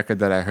another record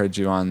that I heard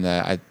you on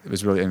that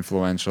was really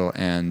influential.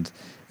 And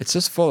it's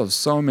just full of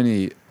so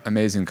many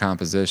amazing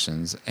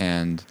compositions.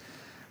 And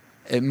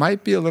it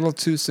might be a little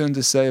too soon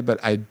to say,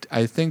 but I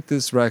think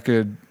this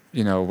record,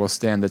 you know, will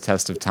stand the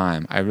test of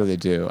time. I really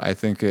do. I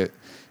think it,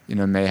 you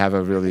know, may have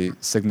a really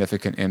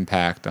significant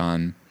impact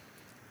on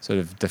sort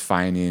of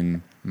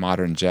defining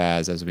modern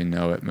jazz as we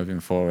know it moving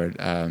forward.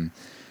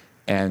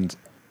 And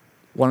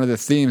one of the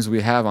themes we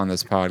have on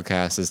this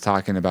podcast is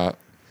talking about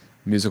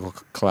musical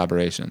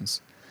collaborations.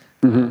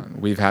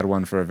 We've had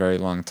one for a very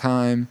long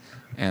time,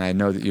 and I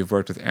know that you've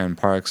worked with Aaron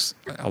Parks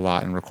a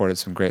lot and recorded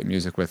some great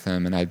music with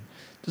him, and I'd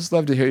just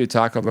love to hear you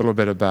talk a little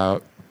bit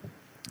about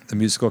the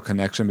musical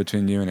connection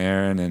between you and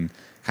Aaron and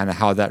kind of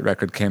how that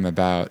record came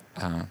about.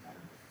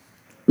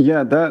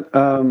 Yeah, that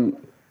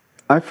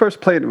I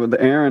first played with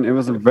Aaron. It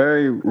was a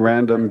very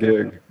random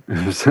gig.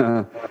 It was,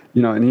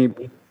 you know,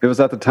 and it was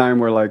at the time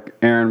where like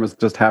Aaron was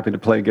just happy to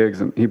play gigs,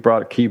 and he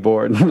brought a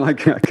keyboard. And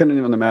like I couldn't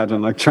even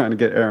imagine like trying to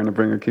get Aaron to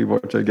bring a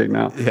keyboard to a gig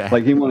now. Yeah.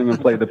 Like he won't even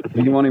play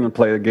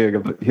the gig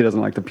if he doesn't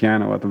like the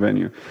piano at the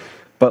venue.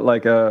 But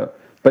like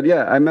but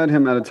yeah, I met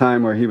him at a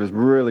time where he was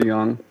really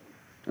young.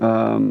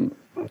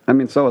 I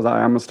mean, so was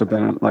I. I must have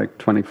been like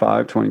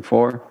 25,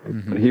 24.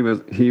 But he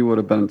would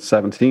have been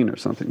 17 or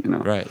something, you know.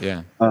 Right,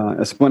 yeah.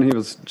 It's when he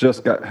was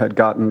had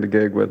gotten the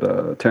gig with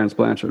Terrence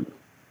Blanchard.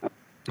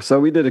 So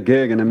we did a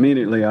gig, and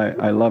immediately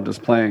I loved his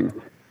playing.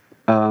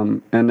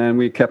 And then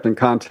we kept in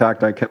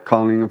contact. I kept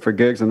calling him for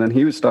gigs, and then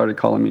he started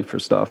calling me for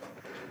stuff.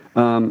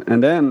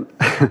 And then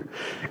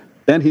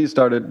then he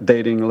started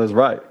dating Liz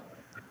Wright.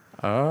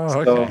 Oh,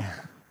 okay.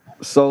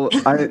 So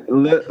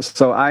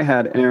I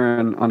had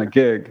Aaron on a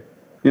gig.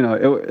 You know,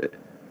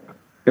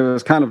 it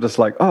was kind of just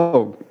like,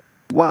 oh,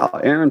 wow,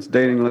 Aaron's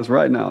dating Liz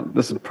right now.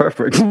 This is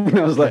perfect.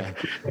 I was like,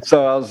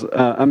 so I was,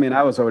 I mean,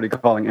 I was already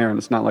calling Aaron.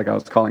 It's not like I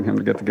was calling him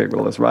to get the gig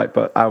with Liz Wright,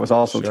 but I was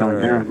also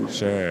telling Aaron,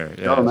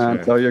 yeah, oh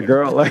man, tell your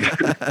girl. Like,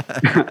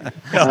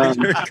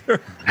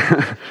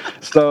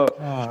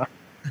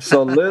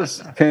 So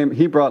Liz came.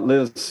 He brought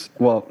Liz.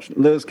 Well,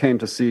 Liz came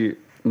to see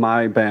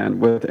my band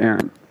with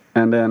Aaron,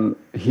 and then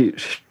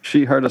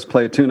she heard us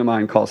play a tune of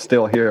mine called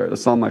 "Still Here."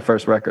 It's on my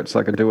first record. It's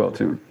like a duo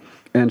tune.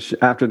 And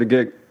after the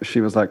gig,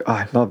 she was like, "Oh,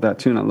 I love that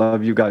tune. I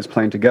love you guys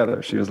playing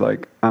together." She was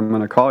like, "I'm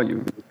gonna call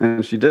you,"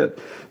 and she did.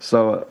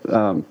 So,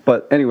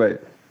 but anyway,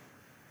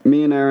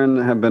 me and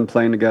Aaron have been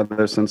playing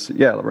together since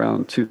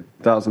around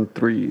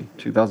 2003,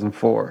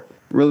 2004,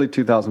 really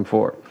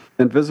 2004.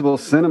 Invisible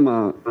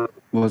Cinema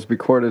was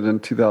recorded in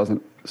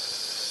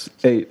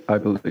 2008, I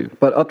believe.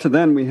 But up to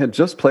then, we had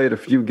just played a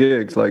few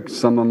gigs, like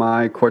some of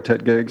my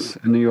quartet gigs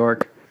in New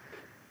York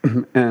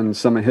and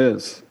some of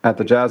his at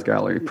the Jazz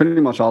Gallery. Pretty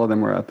much all of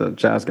them were at the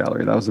Jazz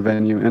Gallery. That was the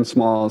venue. And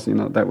Smalls,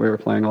 that we were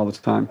playing all the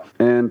time.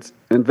 And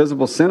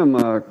Invisible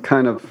Cinema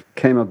kind of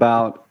came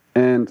about.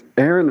 And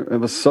Aaron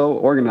was so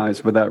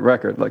organized with that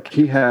record. Like,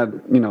 he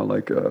had,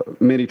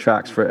 MIDI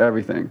tracks for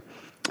everything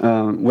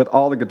with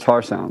all the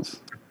guitar sounds.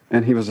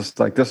 And he was just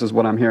like, this is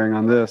what I'm hearing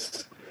on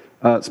this.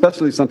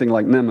 Especially something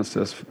like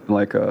Nemesis,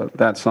 like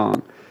that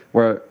song,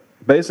 where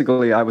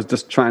basically I was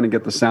just trying to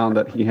get the sound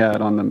that he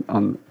had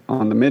on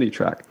the MIDI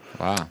track.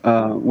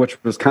 Wow.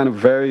 Which was kind of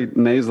very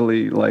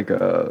nasally, like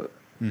a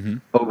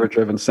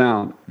overdriven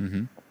sound.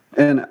 Mm-hmm.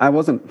 And I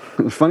wasn't,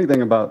 the funny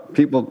thing about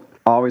people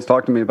always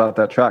talk to me about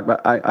that track,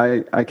 but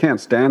I can't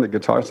stand the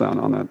guitar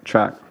sound on that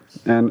track.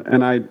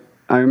 And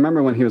I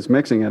remember when he was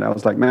mixing it, I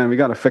was like, man, we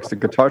got to fix the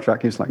guitar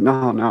track. He's like, no,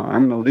 I'm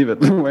going to leave it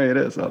the way it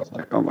is. I was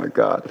like, oh my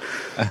God.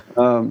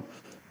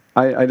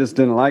 I just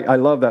didn't I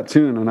love that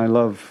tune, and I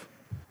love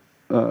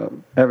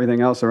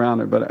everything else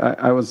around it. But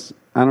I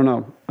don't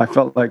know. I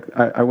felt like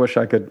I wish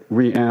I could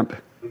reamp.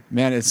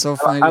 Man, it's so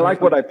funny. I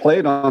like what I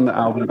played on the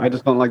album. I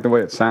just don't like the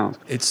way it sounds.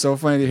 It's so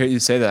funny to hear you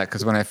say that,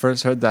 because when I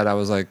first heard that, I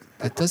was like,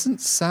 that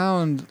doesn't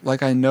sound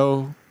like I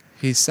know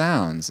he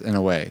sounds in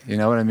a way. You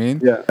know what I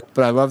mean? Yeah.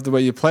 But I love the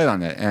way you played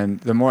on it. And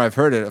the more I've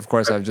heard it, of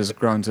course, I've just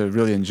grown to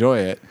really enjoy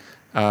it.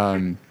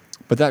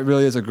 But that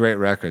really is a great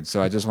record.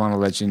 So I just want to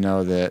let you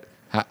know that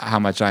how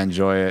much I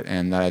enjoy it,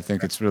 and that I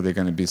think it's really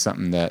going to be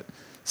something that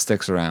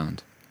sticks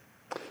around.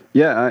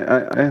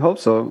 Yeah, I hope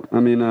so. I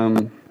mean,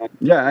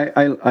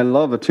 I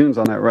love the tunes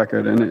on that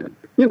record, and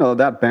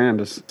that band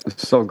is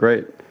so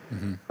great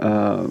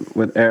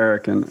with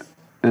Eric,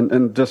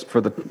 and just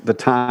for the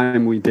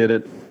time we did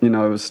it, it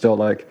was still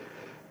like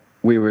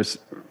we were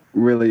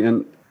really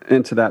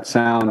into that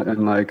sound,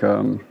 and like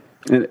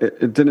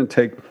it didn't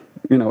take,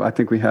 I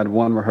think we had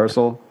one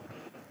rehearsal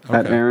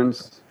at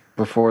Aaron's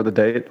before the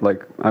date.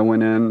 Like, I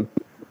went in,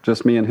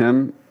 just me and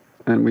him,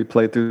 and we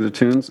played through the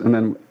tunes, and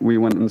then we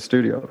went in the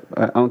studio.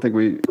 I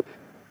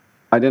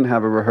didn't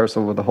have a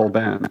rehearsal with the whole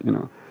band,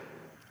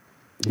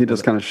 He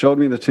just kind of showed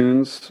me the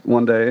tunes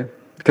one day,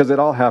 because it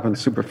all happened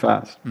super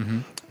fast.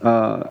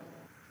 Mm-hmm.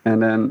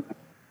 And then,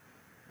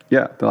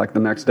 like the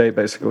next day,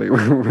 basically,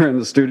 we're in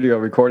the studio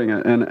recording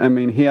it. And I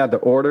mean, he had the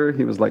order.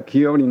 He was like,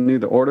 he already knew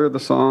the order of the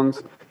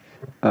songs.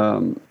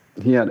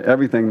 He had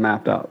everything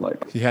mapped out.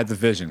 Like, he had the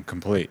vision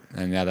complete.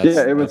 And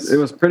it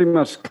was pretty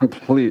much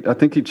complete. I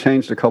think he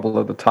changed a couple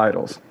of the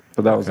titles,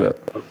 but that was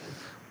it.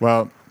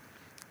 Well,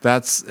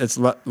 it's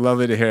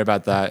lovely to hear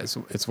about that.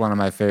 It's one of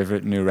my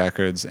favorite new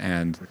records.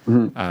 And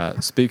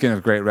speaking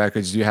of great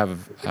records, you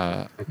have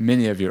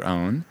many of your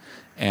own.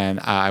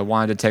 And I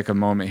wanted to take a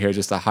moment here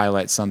just to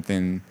highlight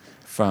something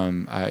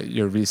from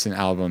your recent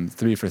album,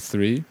 3 for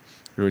 3.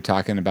 We were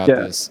talking about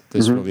this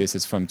release.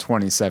 It's from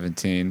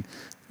 2017.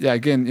 Yeah,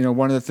 again,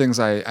 one of the things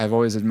I've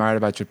always admired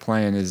about your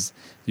playing is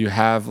you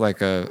have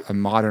like a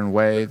modern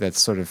way that's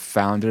sort of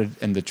founded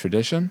in the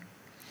tradition.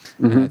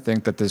 Mm-hmm. And I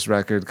think that this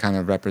record kind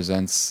of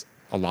represents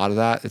a lot of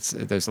that.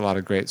 There's a lot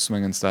of great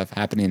swinging stuff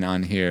happening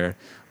on here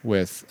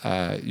with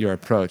your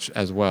approach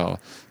as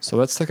well. So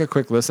let's take a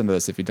quick listen to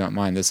this, if you don't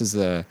mind. This is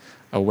a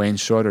Wayne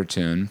Shorter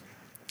tune.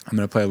 I'm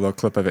going to play a little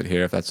clip of it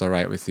here, if that's all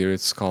right with you.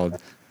 It's called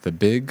The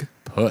Big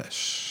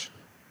Push.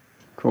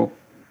 Cool.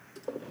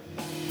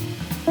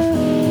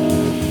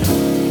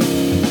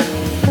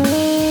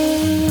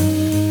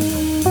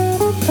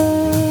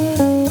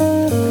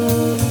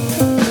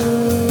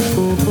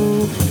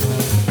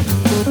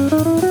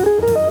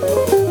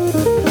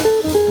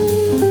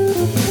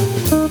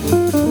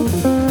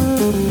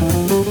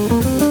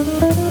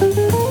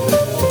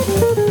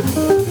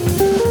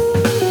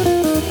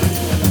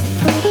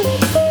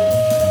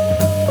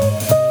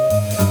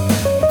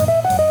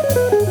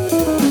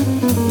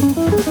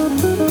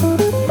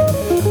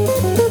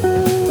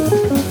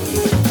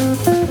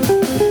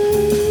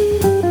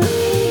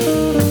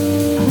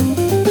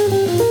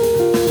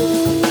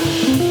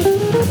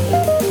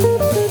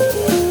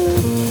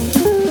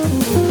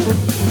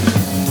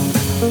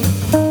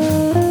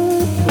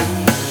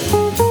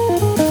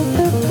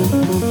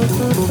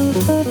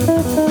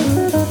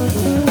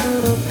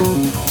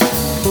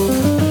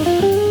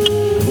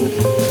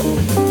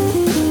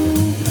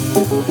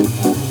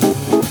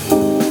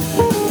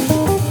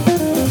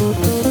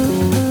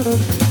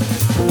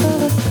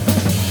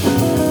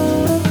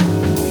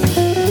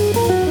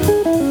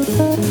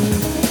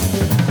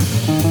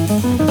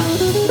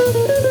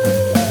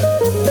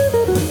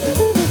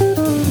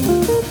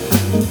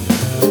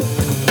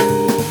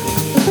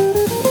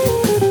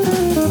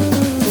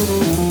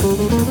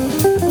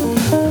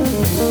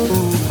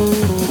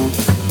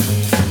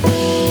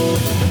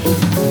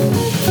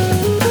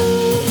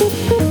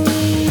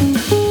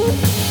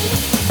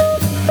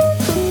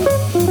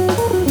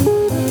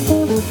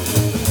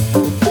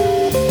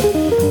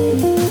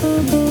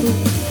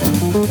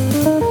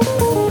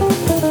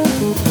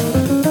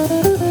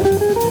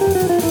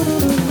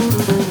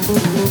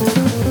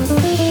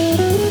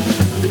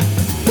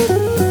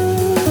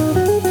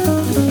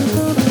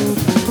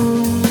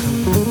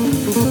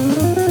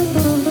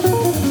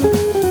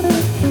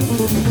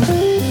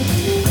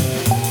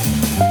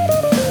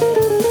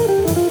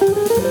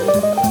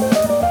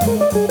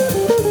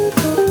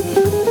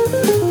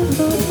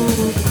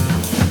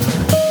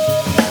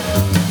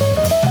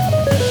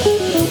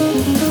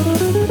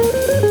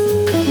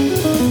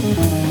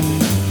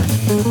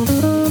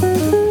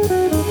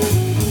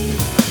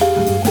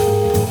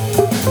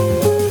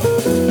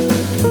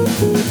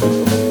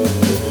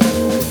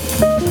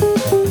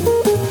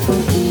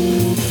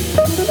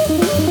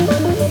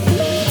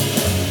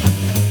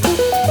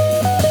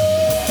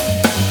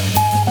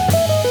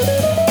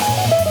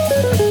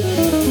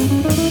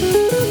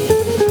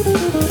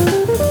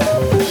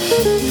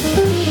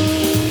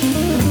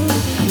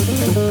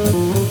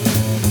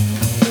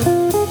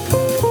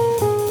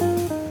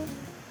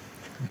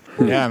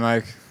 Yeah,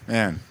 Mike.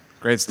 Man,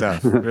 great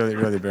stuff. Really,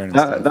 really burning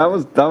stuff.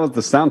 That was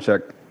the sound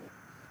check.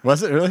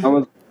 Was it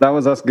really? That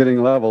was us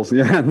getting levels.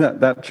 Yeah,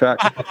 that track.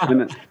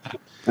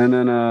 And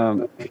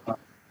then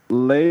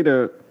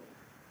later,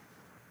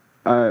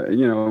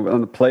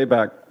 on the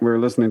playback, we were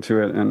listening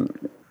to it,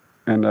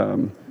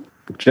 and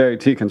Jerry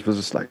Teekins was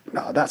just like,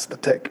 "No, that's the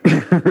take."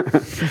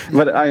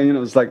 But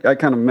it's like I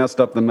kind of messed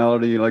up the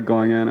melody, like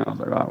going in. I was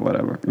like, "Oh,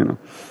 whatever,"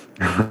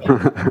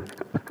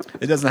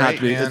 It doesn't have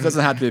to be. It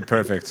doesn't have to be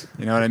perfect.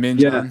 You know what I mean,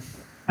 John?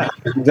 Yeah,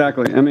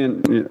 exactly. I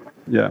mean,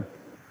 yeah.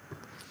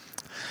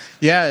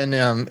 Yeah, and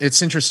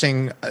it's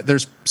interesting.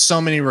 There's so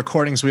many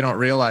recordings we don't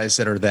realize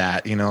that are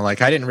that.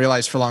 Like I didn't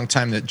realize for a long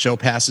time that Joe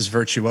Pass's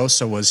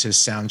Virtuoso was his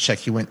sound check.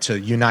 He went to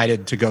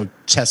United to go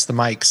test the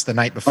mics the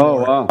night before.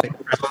 Oh, wow. They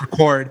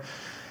record,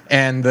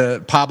 and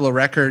the Pablo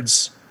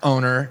Records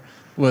owner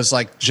was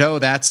like, "Joe,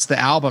 that's the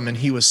album," and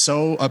he was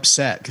so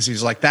upset because he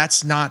was like,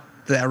 "That's not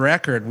the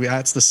record.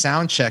 That's the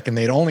sound check," and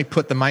they'd only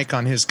put the mic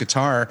on his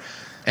guitar.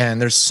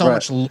 And there's so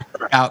much lore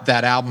out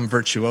that album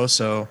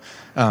Virtuoso.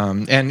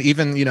 And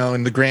even,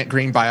 in the Grant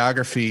Green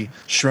biography,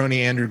 Shroni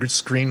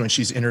Andrews Green, when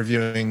she's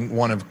interviewing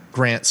one of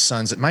Grant's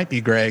sons, it might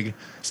be Greg,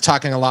 is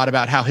talking a lot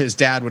about how his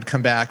dad would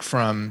come back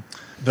from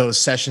those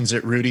sessions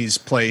at Rudy's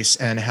place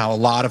and how a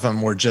lot of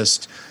them were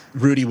just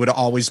Rudy would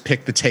always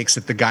pick the takes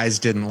that the guys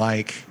didn't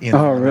like.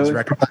 Oh, really?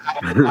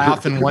 I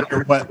often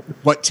wonder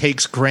what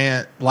takes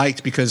Grant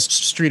liked, because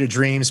Street of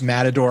Dreams,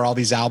 Matador, all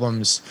these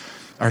albums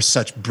are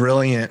such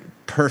brilliant,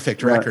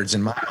 perfect records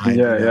in my mind.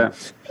 Yeah.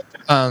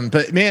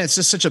 But man, it's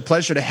just such a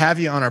pleasure to have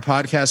you on our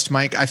podcast,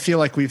 Mike. I feel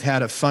like we've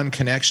had a fun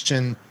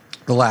connection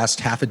the last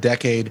half a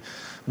decade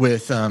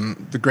with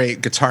the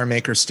great guitar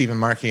maker Stephen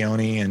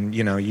Marchione, and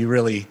you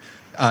really,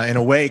 in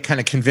a way, kind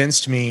of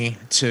convinced me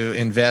to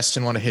invest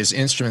in one of his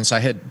instruments. I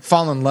had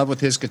fallen in love with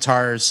his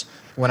guitars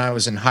when I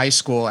was in high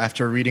school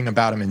after reading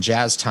about him in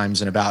Jazz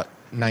Times in about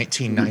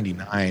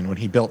 1999 when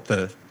he built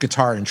the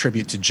guitar in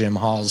tribute to Jim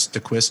Hall's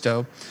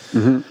DeQuisto.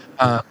 Mm-hmm.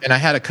 And I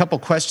had a couple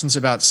questions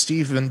about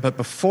Stephen, but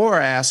before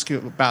I ask you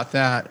about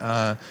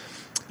that,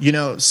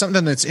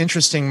 something that's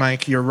interesting,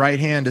 Mike, your right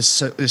hand is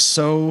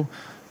so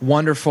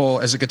wonderful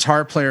as a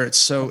guitar player. It's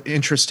so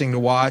interesting to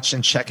watch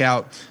and check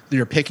out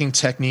your picking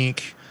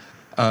technique.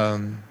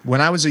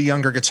 When I was a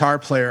younger guitar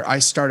player, I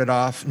started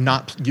off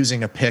not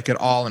using a pick at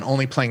all and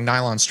only playing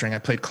nylon string. I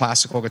played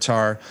classical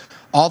guitar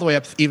all the way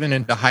up even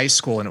into high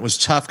school, and it was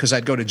tough because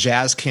I'd go to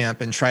jazz camp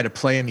and try to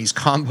play in these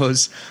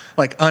combos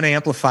like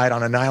unamplified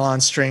on a nylon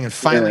string, and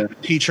finally the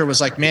teacher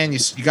was like, "Man, you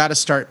got to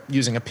start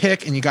using a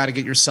pick, and you got to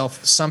get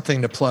yourself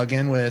something to plug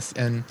in with."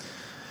 And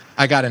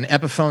I got an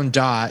Epiphone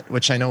Dot,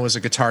 which I know was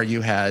a guitar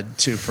you had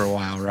too for a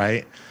while,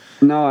 right?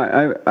 No,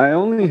 I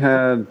only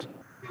had,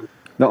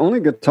 the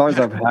only guitars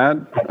I've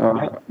had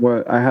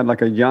were, I had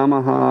like a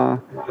Yamaha,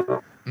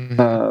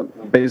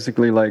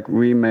 basically like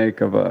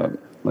remake of a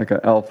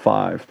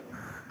L5.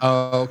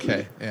 Oh,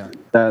 okay, yeah.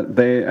 That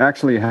they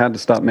actually had to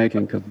stop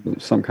making because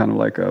of some kind of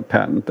like a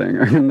patent thing,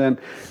 and then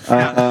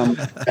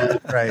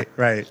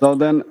right. So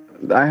then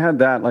I had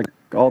that like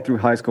all through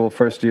high school,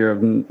 first year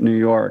of New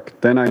York.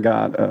 Then I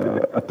got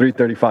a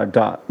 335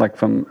 Dot, like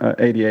from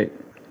 1988.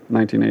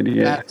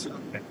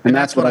 And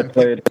that's what I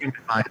played.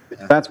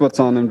 That's what's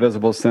on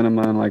Invisible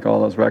Cinema and like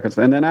all those records.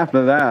 And then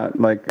after that,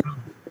 like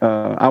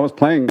I was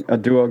playing a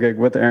duo gig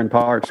with Aaron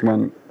Parks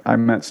when I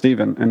met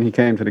Steven, and he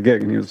came to the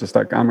gig and he was just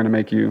like, "I'm going to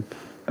make you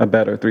a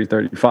better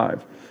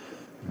 335."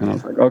 And I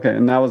was like, okay.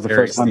 And that was the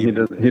first time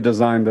he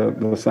designed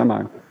the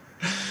semi.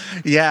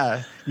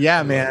 Yeah,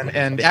 man.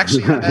 And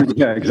actually,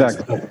 yeah,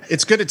 exactly.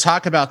 It's good to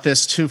talk about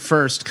this too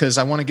first, because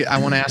I want to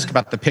ask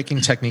about the picking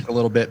technique a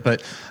little bit.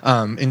 But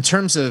in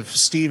terms of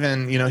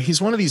Steven,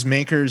 he's one of these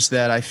makers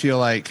that I feel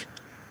like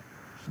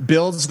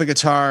builds the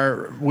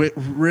guitar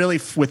really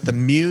with the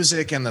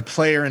music and the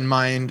player in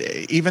mind,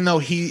 even though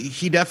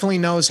he definitely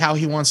knows how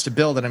he wants to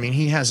build it. I mean,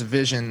 he has a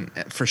vision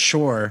for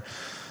sure.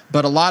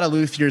 But a lot of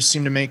luthiers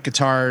seem to make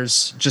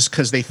guitars just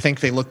because they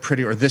think they look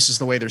pretty, or this is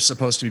the way they're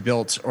supposed to be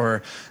built,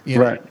 or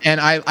Right. And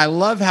I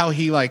love how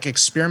he like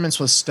experiments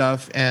with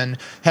stuff. And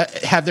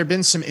have there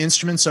been some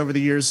instruments over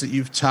the years that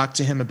you've talked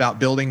to him about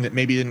building that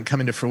maybe didn't come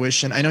into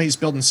fruition? I know he's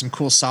building some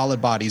cool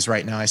solid bodies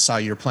right now. I saw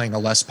you're playing a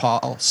Les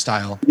Paul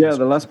style. Yeah,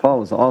 the Les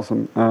Paul is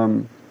awesome.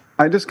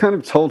 I just kind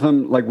of told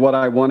him like what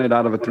I wanted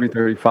out of a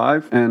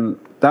 335, and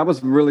that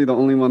was really the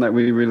only one that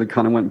we really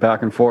kind of went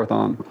back and forth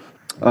on.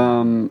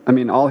 I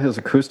mean, all his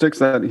acoustics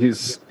that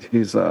he's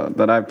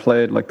that I've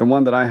played, like the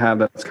one that I have,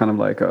 that's kind of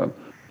like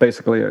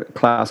basically a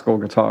classical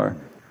guitar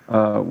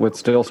with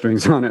steel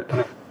strings on it.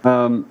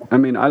 I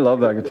mean, I love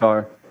that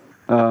guitar,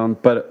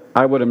 but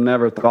I would have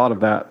never thought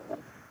of that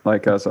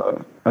like as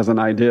an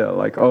idea.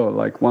 Like, oh,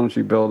 like why don't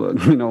you build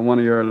one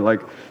of your like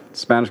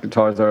Spanish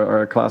guitars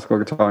or a classical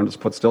guitar and just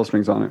put steel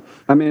strings on it?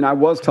 I mean, I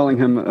was telling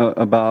him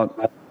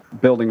about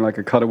building like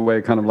a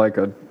cutaway, kind of like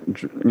a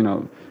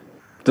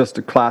just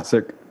a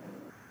classic,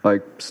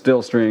 like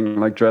steel string,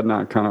 like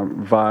Dreadnought kind of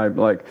vibe,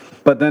 like.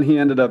 But then he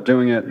ended up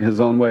doing it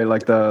his own way,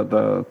 like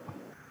the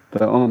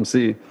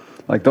OMC,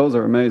 like those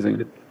are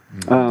amazing.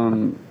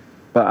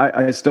 but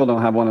I still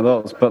don't have one of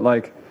those. But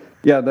like,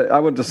 yeah, I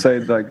would just say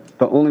like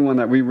the only one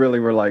that we really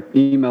were like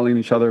emailing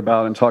each other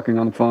about and talking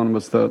on the phone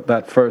was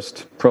that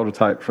first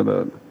prototype for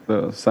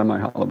the semi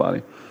hollow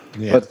body.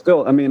 Yeah. But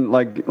still, I mean,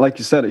 like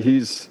you said,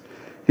 he's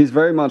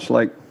very much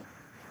like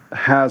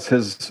has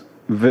his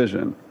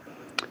vision,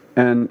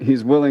 and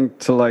he's willing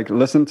to like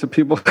listen to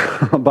people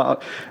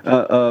about,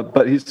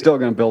 but he's still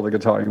going to build the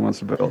guitar he wants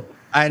to build.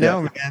 I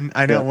know, man.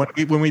 I know.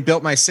 When we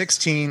built my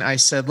 16, I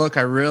said, look,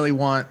 I really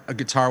want a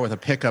guitar with a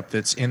pickup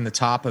that's in the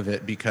top of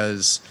it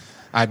because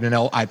I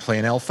play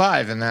an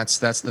L5, and that's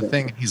the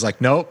thing. He's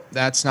like, nope,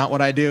 that's not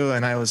what I do.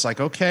 And I was like,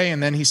 okay.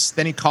 And then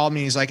he called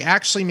me. He's like,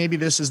 actually, maybe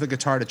this is the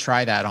guitar to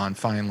try that on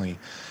finally.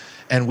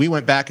 And we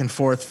went back and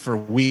forth for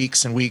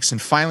weeks and weeks,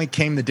 and finally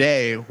came the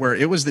day where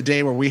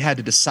we had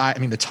to decide. I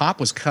mean, the top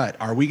was cut.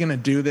 Are we going to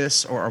do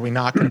this, or are we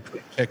not going to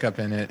put a pickup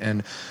in it?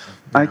 And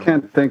I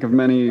can't think of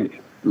many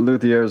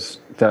luthiers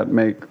that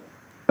make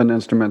an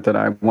instrument that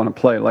I want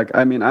to play. Like,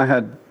 I mean, I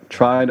had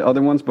tried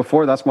other ones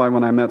before. That's why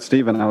when I met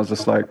Steven, I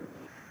was like,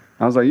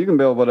 you can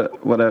build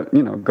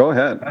what go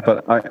ahead,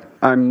 but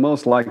I'm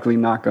most likely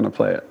not going to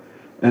play it.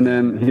 And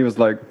then he was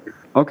like,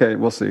 okay,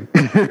 we'll see.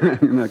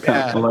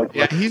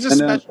 He's a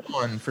special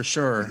one for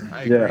sure.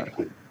 I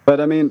agree.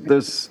 But I mean,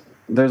 there's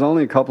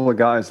only a couple of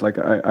guys like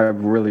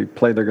I've really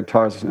played their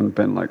guitars and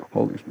been like,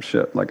 holy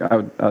shit, like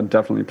I'd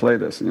definitely play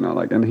this,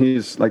 like, and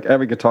he's like,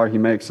 every guitar he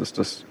makes is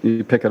just,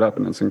 you pick it up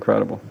and it's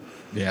incredible.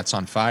 Yeah, it's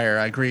on fire.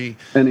 I agree.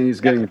 And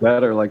he's getting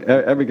better. Like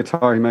every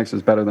guitar he makes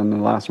is better than the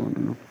last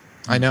one.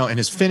 I know, and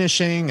his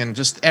finishing and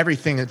just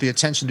everything, the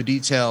attention to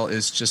detail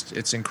is just,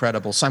 it's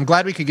incredible. So I'm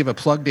glad we could give a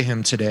plug to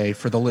him today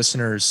for the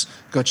listeners.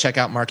 Go check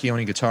out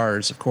Marchionni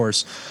Guitars, of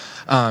course.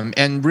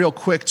 And real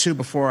quick, too,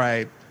 before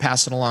I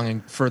pass it along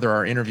and further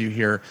our interview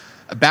here,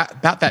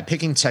 about that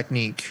picking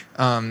technique.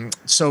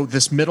 So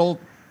this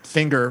middle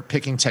finger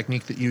picking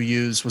technique that you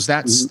use, has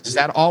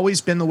that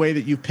always been the way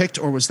that you picked,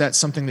 or was that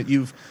something that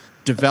you've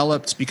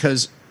developed?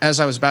 Because as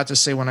I was about to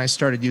say, when I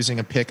started using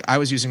a pick, I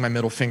was using my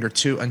middle finger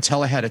too,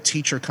 until I had a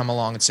teacher come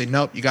along and say,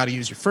 nope, you got to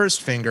use your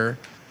first finger.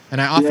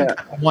 And I often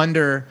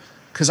wonder,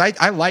 because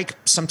I like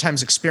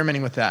sometimes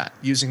experimenting with that,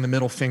 using the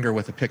middle finger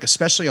with a pick,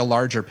 especially a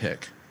larger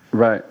pick.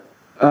 Right.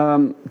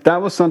 That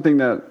was something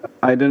that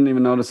I didn't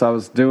even notice I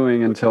was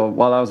doing until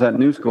while I was at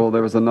New School.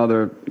 There was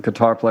another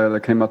guitar player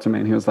that came up to me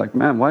and he was like,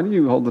 man, why do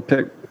you hold the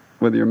pick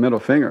with your middle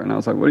finger? And I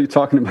was like, what are you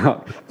talking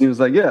about? He was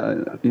like,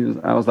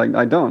 I was like,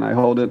 I don't. I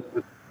hold it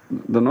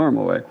the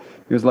normal way.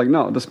 He was like,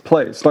 no, just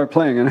start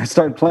playing. And I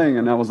started playing,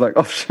 and I was like,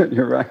 oh shit,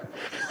 you're right.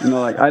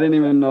 Like I didn't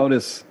even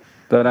notice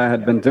that I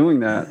had been doing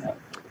that.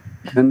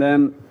 And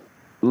then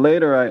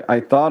later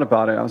I thought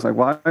about it. I was like,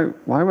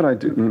 why would I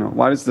do,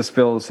 why does this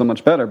feel so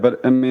much better?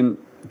 But I mean,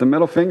 the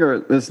middle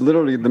finger is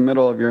literally the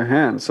middle of your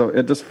hand, so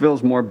it just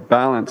feels more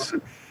balanced.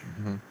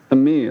 To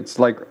me, it's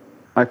like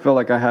I feel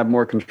like I have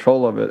more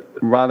control of it.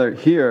 Rather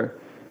here,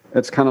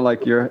 it's kind of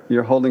like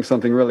you're holding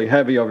something really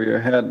heavy over your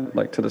head,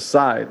 like to the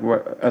side,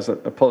 as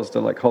opposed to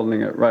like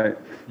holding it right.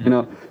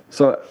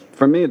 So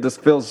for me, it just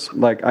feels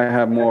like I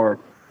have more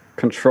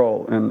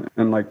control,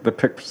 and like the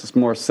pick is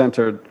more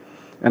centered,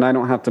 and I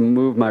don't have to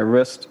move my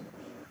wrist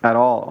at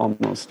all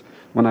almost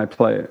when I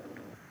play it.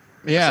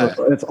 Yeah,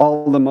 so it's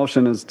all the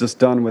motion is just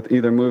done with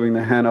either moving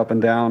the hand up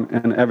and down,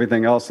 and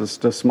everything else is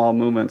just small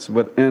movements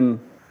within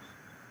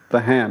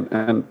the hand,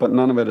 but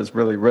none of it is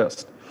really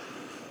wrist.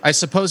 I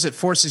suppose it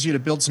forces you to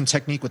build some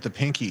technique with the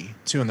pinky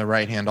too in the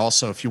right hand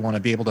also, if you want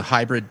to be able to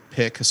hybrid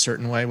pick a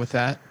certain way with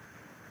that.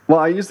 Well,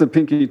 I use the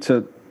pinky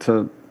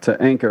to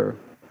anchor.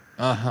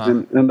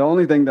 And the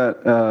only thing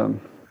that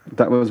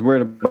was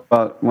weird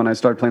about when I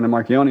started playing the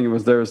Marchionni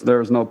was there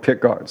was no pick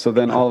guard. So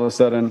then all of a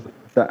sudden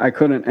I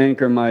couldn't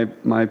anchor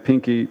my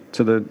pinky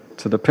to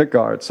the pick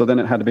guard. So then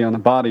it had to be on the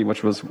body,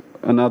 which was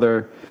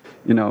another,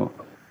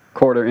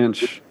 quarter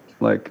inch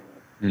like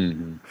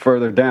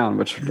further down,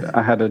 which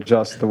I had to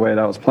adjust the way that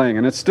I was playing.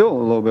 And it's still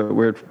a little bit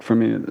weird for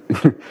me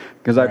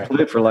because I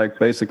played for like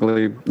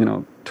basically,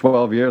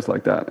 12 years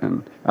like that.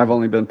 And I've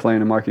only been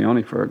playing a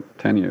Marchionni for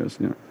 10 years.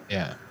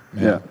 Yeah.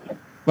 Yeah.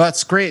 Well,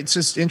 that's great. It's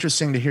just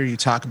interesting to hear you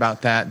talk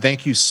about that.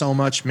 Thank you so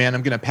much, man.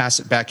 I'm going to pass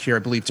it back here, I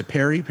believe, to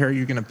Perry. Perry,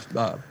 you're going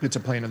to get to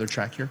play another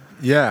track here.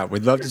 Yeah,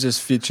 we'd love to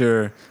just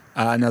feature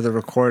another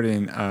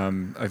recording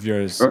of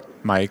yours,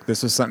 Mike.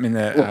 This was something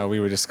that we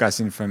were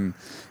discussing from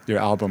your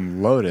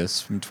album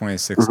Lotus from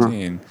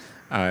 2016.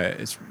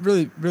 It's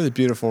really, really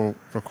beautiful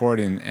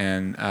recording,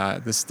 and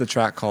this is the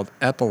track called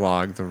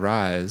Epilogue, The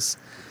Rise.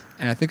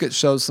 And I think it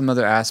shows some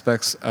other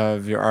aspects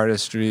of your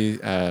artistry,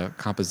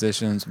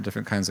 compositions,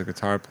 different kinds of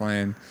guitar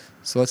playing.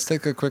 So let's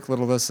take a quick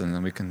little listen,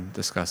 and we can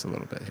discuss a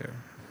little bit here.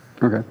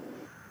 Okay.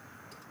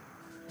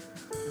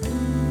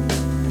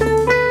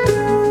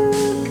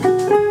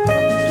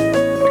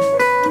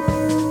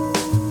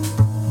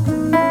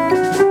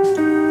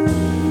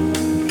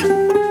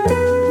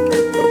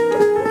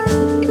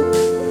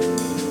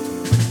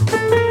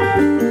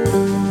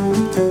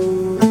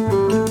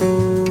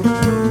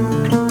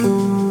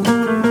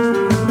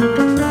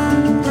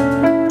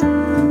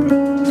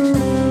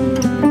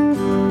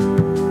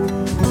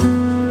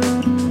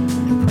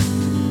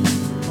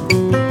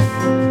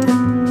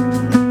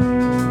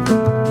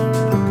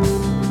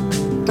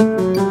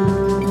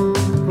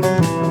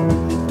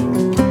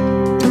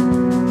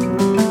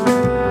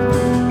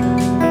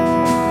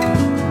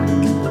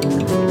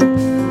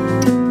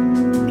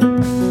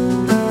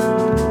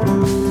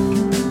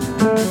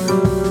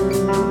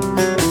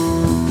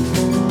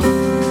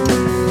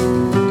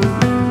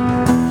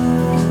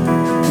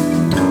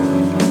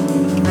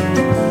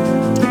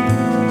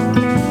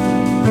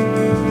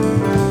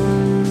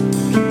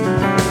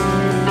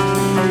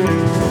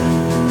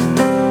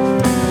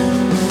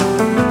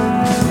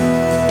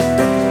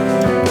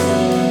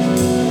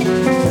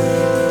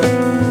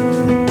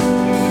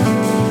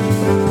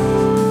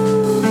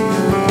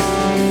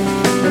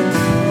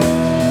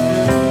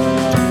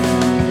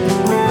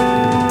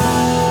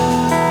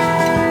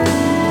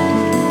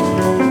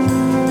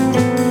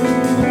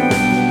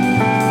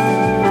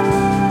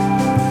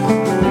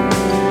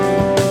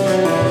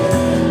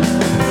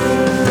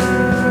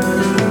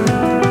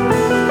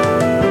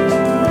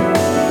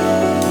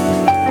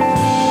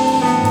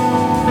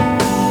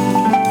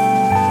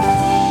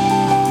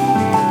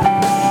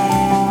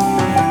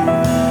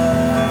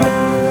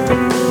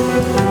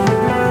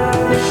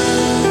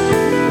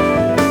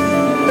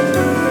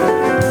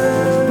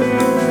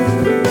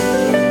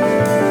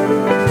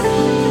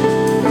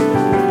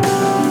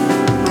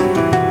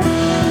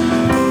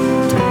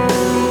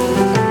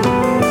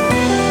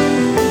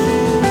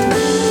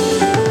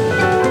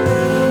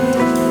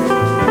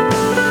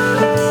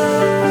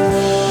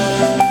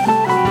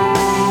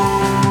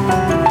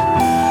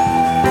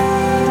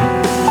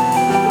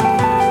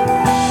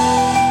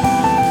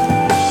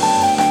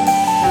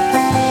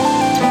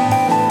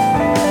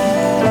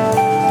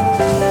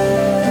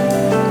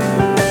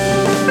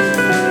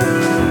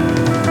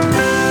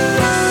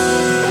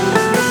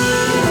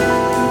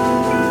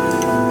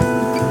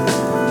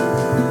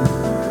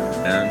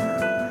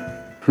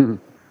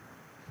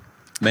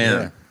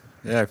 Man,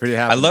 Yeah, pretty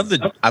happy.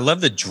 I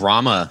love the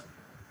drama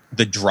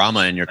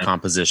in your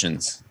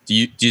compositions.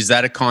 Is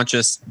that a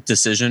conscious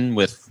decision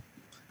with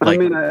I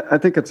mean, I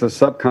think it's a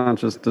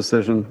subconscious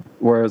decision,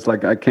 whereas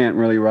like I can't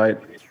really write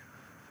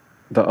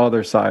the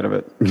other side of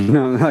it.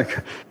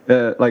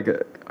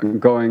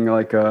 Going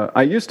like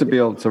I used to be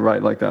able to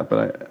write like that,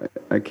 but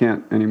I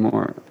can't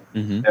anymore.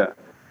 Mhm. Yeah,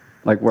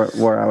 like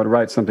where I would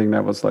write something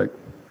that was like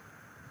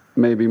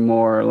maybe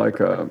more like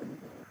a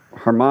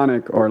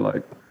harmonic or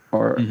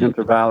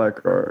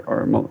intervallic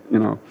or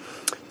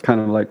kind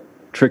of like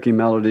tricky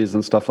melodies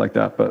and stuff like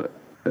that, but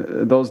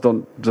those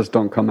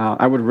don't come out.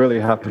 I would really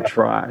have to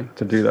try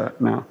to do that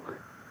now.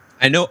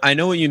 I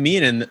know what you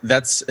mean, and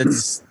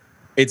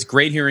it's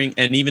great hearing,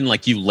 and even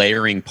like you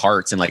layering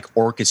parts and like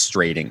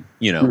orchestrating,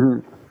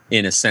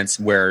 in a sense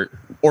where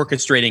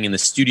orchestrating in the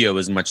studio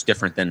is much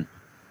different than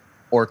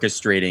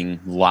orchestrating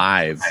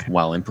live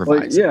while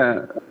improvising.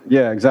 Well,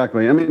 yeah,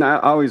 exactly. I mean, I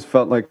always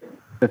felt like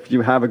if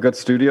you have a good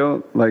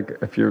studio, like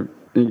you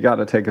got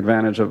to take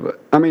advantage of it.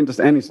 I mean,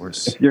 just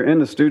if you're in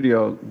the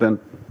studio, then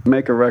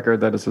make a record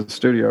that is a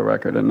studio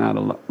record and not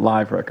a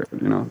live record,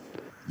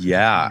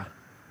 Yeah.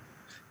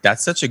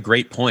 That's such a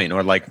great point.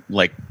 Or like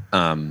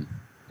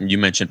you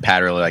mentioned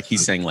Pat earlier, like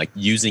he's saying like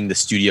using the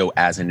studio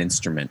as an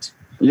instrument.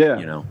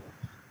 Yeah.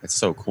 It's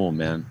so cool,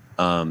 man.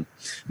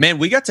 Man,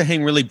 we got to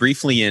hang really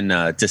briefly in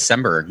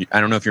December.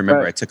 I don't know if you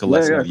remember, right. I took a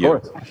lesson with you.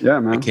 Of course. Yeah,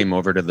 man. I came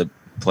over to the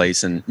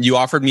place and you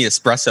offered me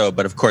espresso,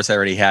 but of course I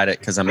already had it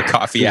because I'm a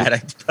coffee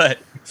addict. But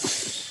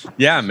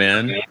yeah,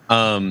 man.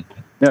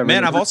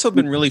 Man, I've also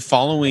been really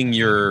following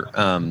your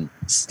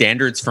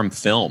standards from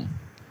film.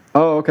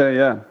 Oh, okay,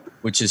 yeah.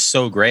 Which is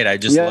so great. I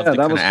just love to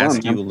kind of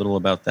ask you a little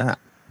about that.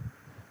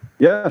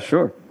 Yeah,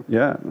 sure.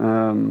 Yeah.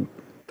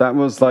 That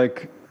was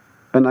like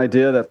an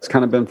idea that's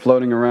kind of been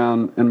floating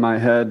around in my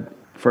head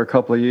for a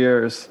couple of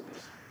years.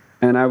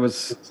 And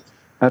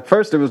at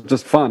first it was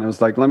just fun. It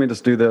was like, let me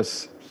just do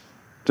this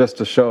just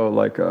to show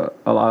like a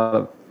lot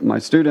of my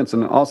students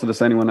and also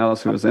just anyone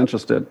else who was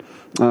interested.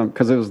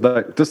 Because it was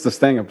like just this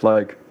thing of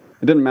like,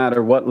 it didn't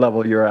matter what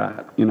level you're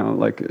at,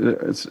 like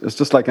it's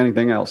just like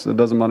anything else. It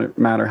doesn't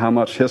matter how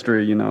much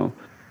history you know.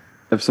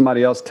 If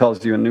somebody else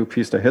tells you a new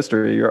piece of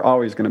history, you're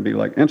always going to be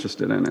like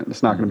interested in it.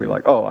 It's not going to be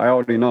like, oh, I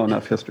already know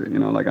enough history,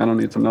 like I don't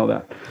need to know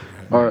that.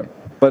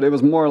 But it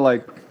was more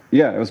like,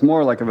 it was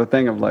more like of a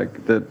thing of like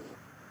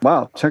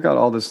wow, check out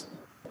all this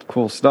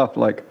cool stuff.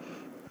 Like,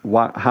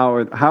 how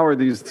are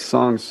these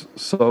songs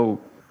so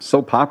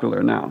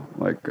popular now?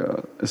 Like,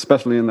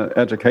 especially in the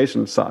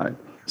education side.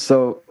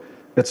 So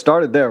it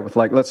started there with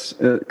like let's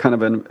kind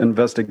of an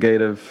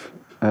investigative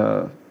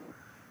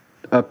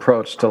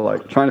approach to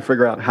like trying to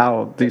figure out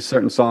how these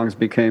certain songs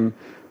became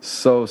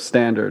so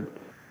standard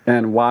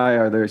and why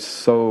are they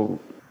so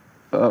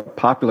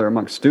popular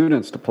among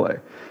students to play,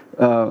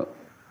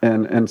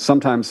 and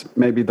sometimes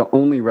maybe the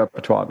only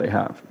repertoire they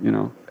have,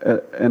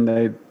 and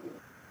they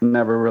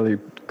never really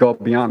go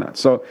beyond that.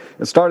 So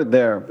it started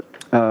there,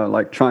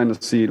 like trying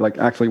to see like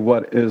actually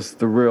what is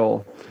the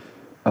real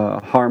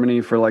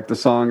harmony for like the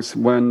songs,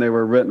 when they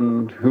were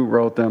written, who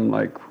wrote them,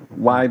 like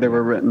why they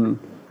were written,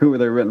 who were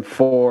they written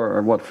for,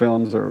 or what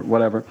films or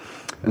whatever,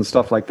 and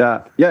stuff like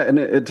that. Yeah, and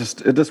it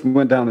just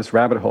went down this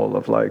rabbit hole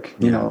of like,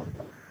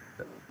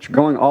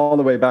 going all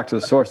the way back to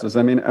the sources.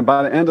 I mean, and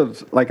by the end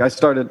of like I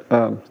started,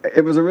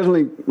 it was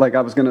originally like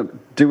I was going to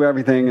do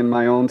everything in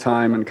my own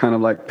time and kind of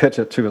like pitch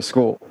it to a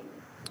school.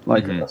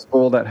 Like a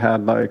school that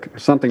had like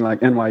something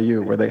like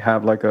NYU, where they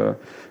have like a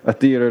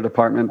theater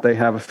department, they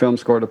have a film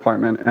score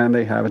department, and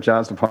they have a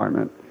jazz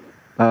department.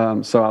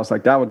 So I was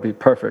like, that would be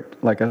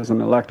perfect, like as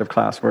an elective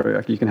class where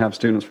like, you can have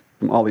students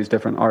from all these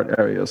different art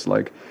areas,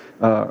 like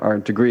our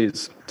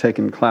degrees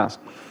taking class.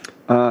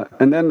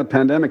 And then the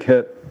pandemic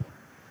hit,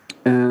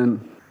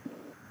 and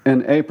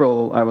in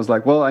April I was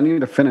like, well, I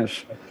need to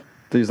finish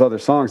these other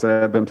songs that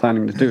I had been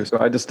planning to do. So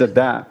I just did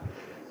that.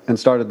 And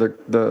started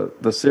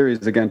the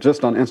series again,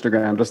 just on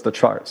Instagram, just the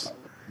charts.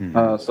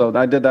 So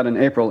I did that in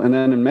April. And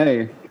then in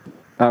May,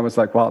 I was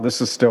like, wow,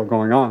 this is still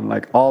going on.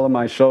 Like all of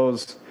my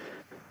shows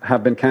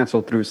have been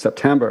canceled through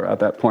September at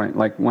that point,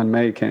 like when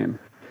May came.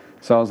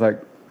 So I was like,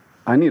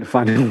 I need to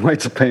find a way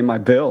to pay my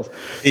bills.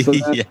 So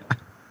then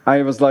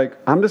I was like,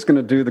 I'm just going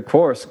to do the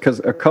course, because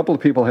a couple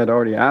of people had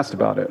already asked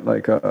about it.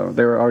 Like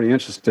they were already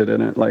interested in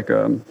it, like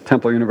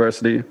Temple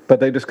University, but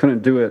they just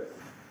couldn't do it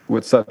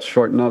with such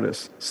short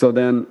notice. So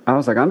then I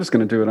was like, I'm just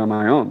going to do it on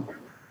my own.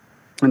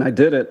 And I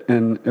did it,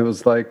 and it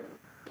was like,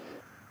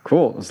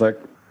 cool. It was like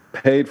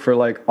paid for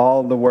like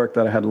all the work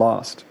that I had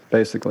lost,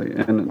 basically.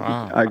 And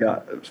I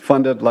got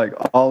funded like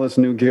all this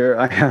new gear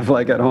I have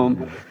like at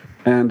home.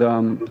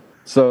 And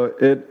so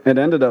it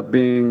ended up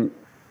being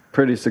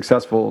pretty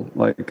successful,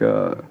 like,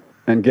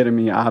 and getting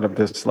me out of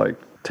this, like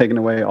taking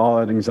away all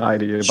that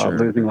anxiety about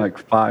losing like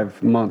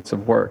 5 months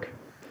of work.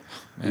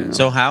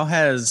 So how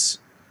has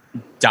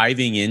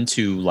diving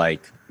into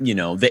like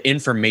the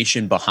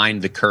information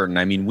behind the curtain.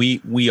 I mean,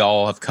 we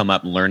all have come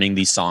up learning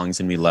these songs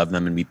and we love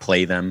them and we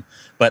play them,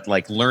 but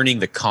like learning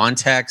the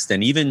context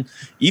and even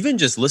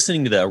just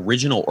listening to the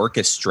original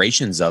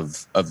orchestrations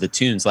of the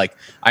tunes. Like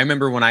I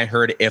remember when I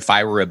heard If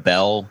I Were a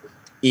Bell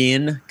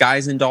in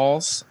Guys and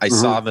Dolls, I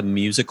saw the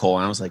musical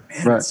and I was like,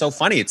 man, it's so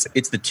funny.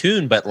 It's the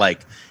tune, but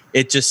like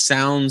it just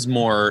sounds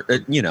more,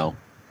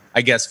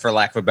 I guess for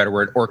lack of a better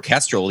word,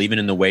 orchestral, even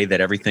in the way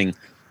that everything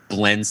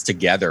blends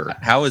together.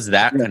 How has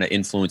that kind of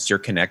influenced your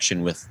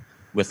connection with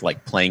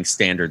like playing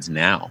standards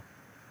now?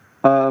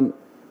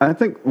 I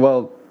think,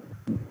 well,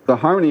 the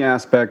harmony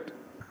aspect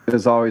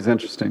is always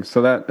interesting.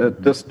 So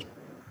that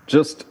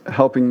just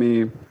helping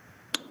me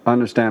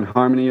understand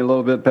harmony a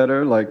little bit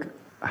better, like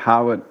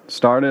how it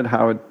started,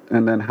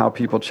 and then how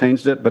people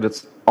changed it. But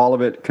it's all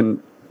of it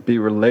can be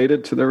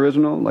related to the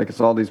original. Like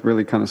it's all these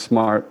really kind of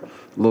smart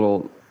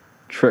little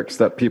tricks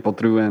that people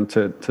threw in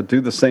to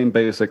do the same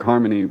basic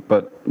harmony,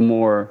 but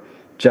more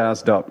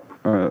jazzed up,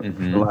 for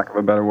lack of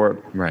a better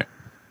word. Right.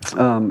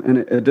 And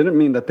it didn't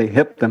mean that they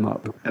hipped them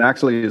up. It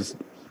actually is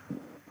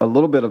a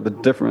little bit of the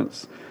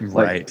difference,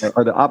 like,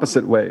 or the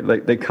opposite way.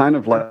 Like they kind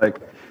of like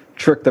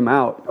tricked them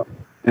out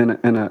in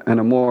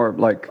a more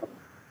like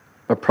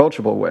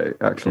approachable way,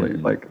 actually.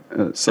 Like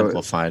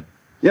simplified.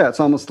 Yeah, it's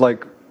almost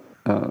like,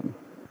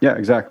 yeah,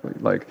 exactly.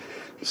 Like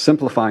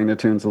simplifying the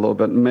tunes a little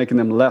bit and making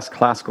them less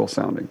classical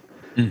sounding.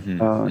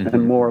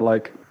 And more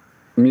like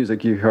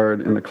music you heard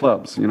in the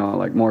clubs,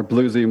 like more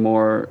bluesy,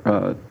 more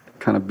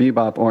kind of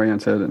bebop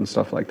oriented and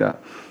stuff like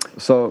that.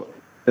 So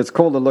it's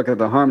cool to look at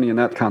the harmony in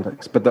that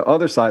context. But the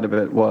other side of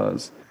it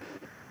was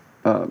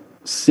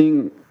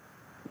seeing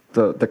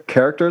the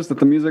characters that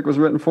the music was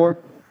written for,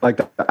 like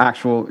the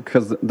actual,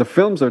 because the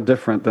films are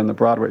different than the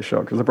Broadway show.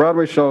 Because the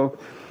Broadway show,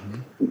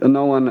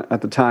 no one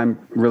at the time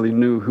really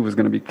knew who was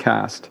going to be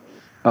cast,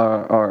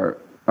 or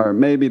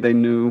maybe they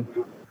knew.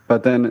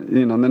 But then,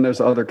 then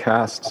there's other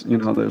casts,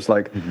 there's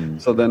like,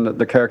 so then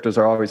the characters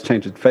are always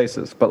changing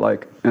faces. But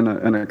like in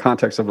a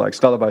context of like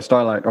Stella by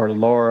Starlight or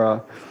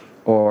Laura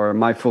or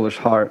My Foolish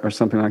Heart or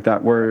something like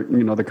that, where,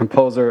 the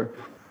composer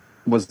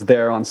was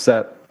there on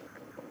set.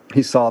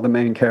 He saw the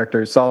main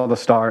character, saw the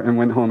star, and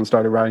went home and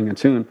started writing a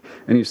tune.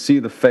 And you see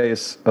the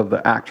face of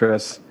the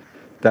actress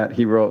that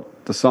he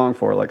wrote the song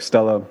for, like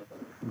Stella,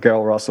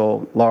 Gail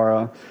Russell,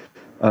 Laura,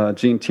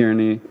 Gene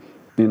Tierney,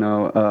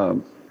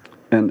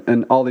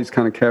 and all these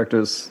kind of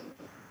characters.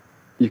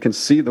 You can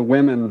see the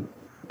women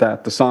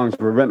that the songs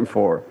were written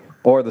for,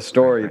 or the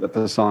story that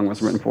the song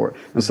was written for.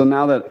 And so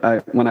now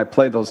that when I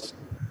play those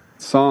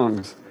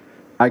songs,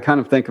 I kind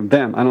of think of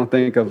them. I don't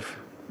think of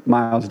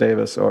Miles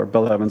Davis or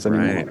Bill Evans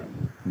anymore.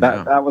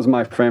 Right. That was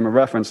my frame of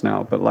reference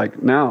now. But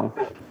like now,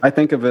 I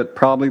think of it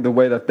probably the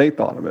way that they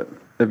thought of it.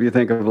 If you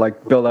think of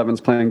like Bill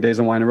Evans playing Days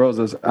of Wine and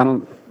Roses,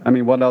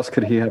 what else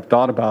could he have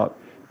thought about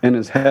in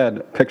his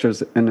head,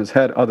 pictures in his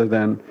head other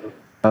than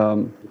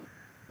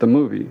the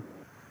movie?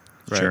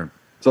 Right. Sure.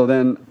 So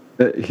then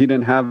he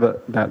didn't have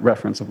that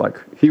reference of like,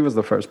 he was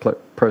the first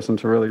person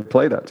to really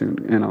play that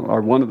tune,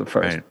 or one of the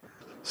first. Right.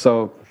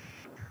 So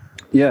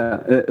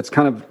yeah, it's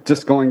kind of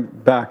just going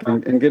back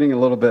and getting a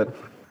little bit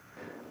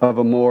of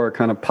a more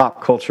kind of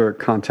pop culture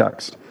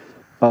context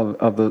of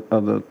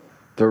the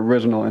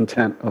original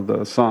intent of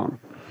the song.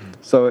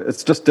 So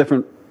it's just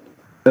different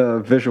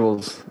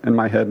visuals in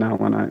my head now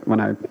when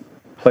I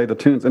play the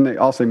tunes, and they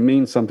also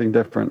mean something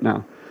different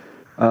now.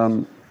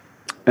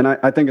 And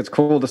I think it's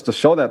cool just to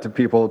show that to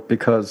people,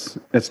 because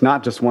it's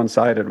not just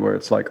one-sided where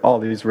it's like all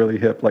these really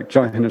hip, like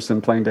Joy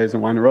Henderson playing Days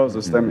of Wine and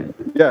Roses. I mean,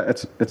 yeah,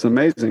 it's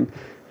amazing,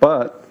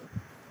 but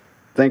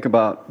think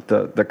about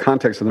the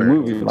context of the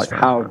movie, like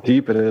how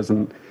deep it is,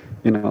 and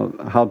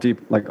how deep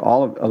like a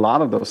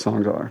lot of those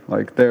songs are.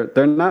 Like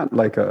they're not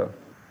like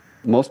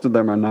most of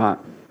them are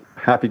not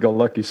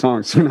happy-go-lucky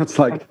songs. It's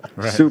like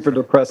super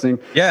depressing.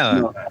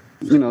 Yeah.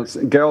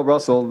 Gail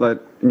Russell,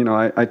 that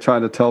I try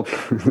to tell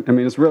people,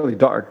 it's really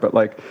dark, but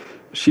like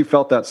she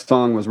felt that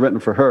song was written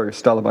for her,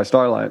 Stella by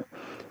Starlight.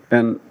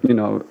 And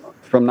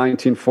from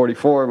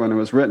 1944 when it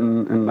was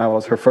written, and that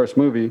was her first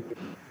movie,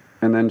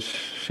 and then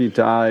she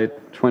died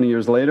 20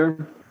 years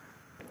later.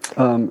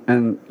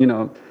 And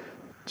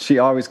she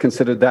always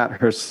considered that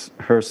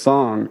her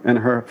song, and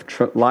her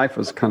life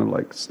was kind of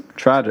like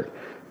tragic.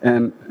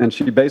 And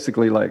she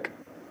basically, like,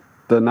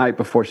 the night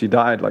before she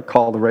died, like,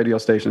 called the radio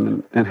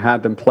station and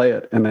had them play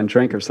it, and then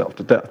drank herself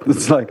to death.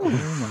 It's like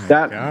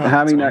that,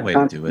 having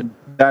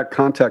that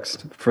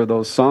context for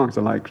those songs,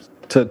 and like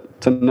to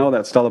know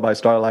that Stella by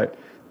Starlight,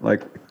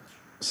 like,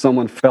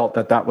 someone felt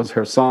that was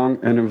her song,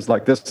 and it was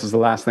like, this is the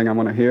last thing I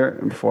want to hear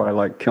before I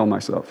like kill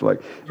myself.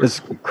 Like,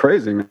 it's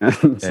crazy, man.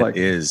 It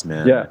is,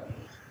 man. Yeah.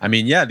 I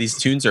mean, yeah, these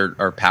tunes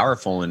are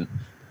powerful, and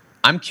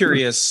I'm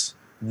curious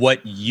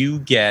what you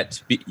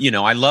get.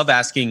 I love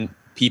asking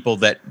people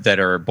that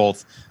are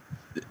both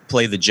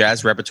play the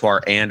jazz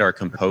repertoire and are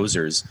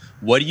composers.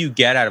 What do you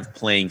get out of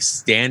playing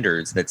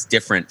standards that's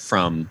different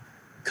from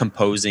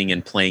composing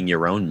and playing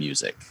your own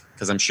music?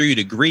 Because I'm sure you'd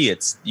agree,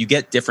 you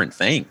get different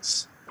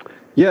things.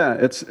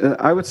 Yeah,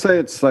 I would say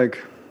it's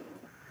like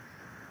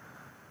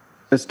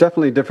it's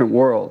definitely different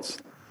worlds.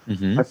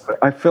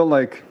 I feel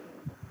like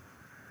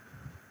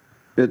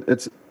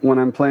it's when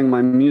I'm playing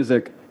my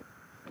music,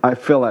 I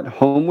feel at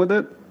home with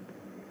it,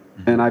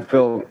 and I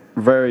feel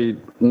very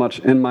much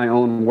in my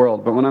own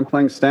world. But when I'm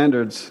playing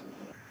standards,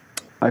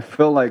 I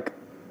feel like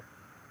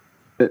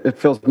it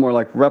feels more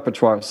like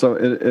repertoire. So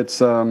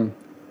it's a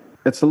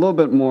little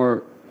bit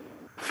more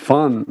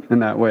fun in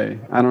that way.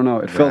 I don't know.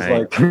 It feels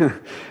like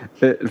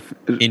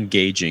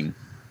engaging.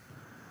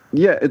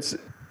 Yeah, it's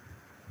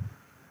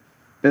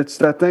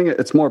that thing.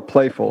 It's more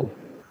playful.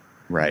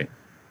 Right.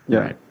 Yeah.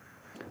 Right.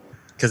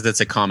 Because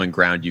that's a common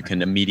ground you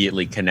can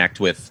immediately connect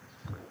with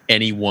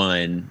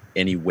anyone,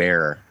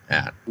 anywhere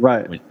at.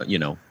 Right.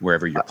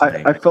 Wherever you're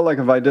playing. I feel like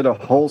if I did a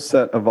whole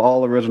set of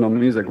all original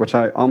music, which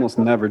I almost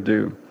never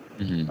do,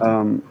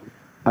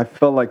 I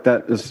feel like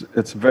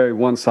it's very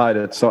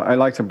one-sided. So I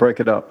like to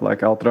break it up.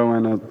 Like I'll throw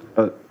in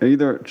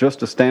either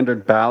just a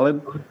standard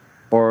ballad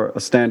or a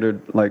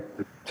standard like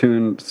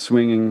tuned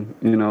swinging,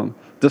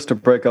 just to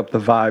break up the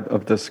vibe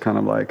of this kind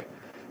of like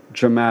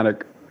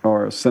dramatic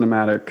or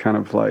cinematic kind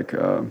of like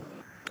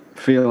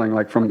feeling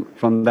like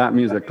from that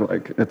music.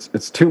 Like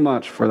it's too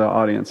much for the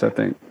audience, I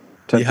think,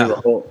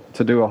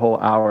 to do a whole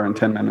hour and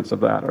 10 minutes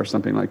of that or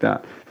something like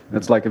that.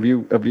 It's like if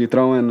you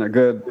throw in a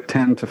good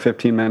 10 to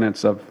 15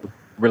 minutes of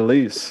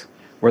release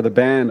where the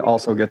band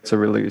also gets a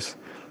release,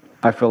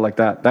 I feel like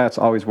that's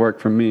always worked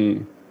for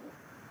me.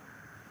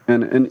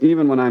 And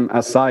even when I'm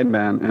a side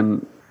man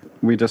and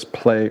we just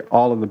play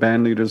all of the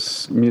band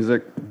leaders'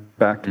 music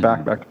back to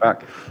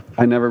back,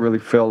 I never really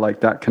feel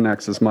like that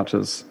connects as much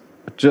as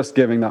just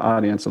giving the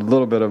audience a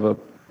little bit of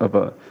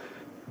a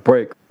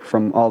break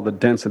from all the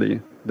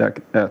density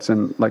that's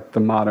in like the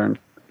modern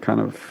kind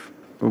of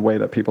way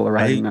that people are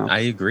writing now. I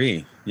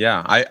agree.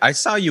 Yeah, I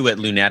saw you at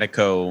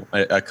Lunatico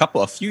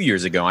a few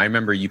years ago. I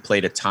remember you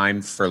played A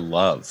Time for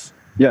Love.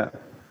 Yeah.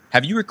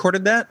 Have you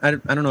recorded that? I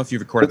don't know if you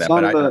recorded it's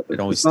that, but it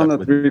always stuck with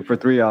me. It's on the 3 for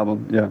 3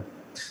 album. Yeah.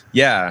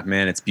 Yeah,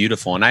 man, it's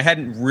beautiful. And I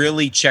hadn't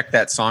really checked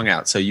that song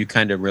out, so you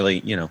kind of really,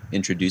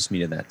 introduced me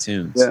to that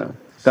tune. Yeah, so.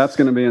 That's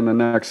going to be in the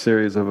next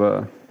series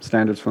of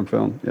standards from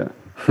film. Yeah.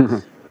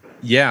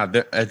 Yeah,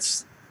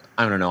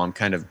 I don't know. I'm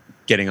kind of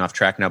getting off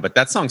track now, but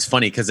that song's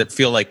funny because it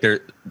feels like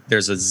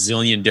there's a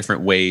zillion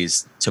different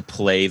ways to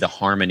play the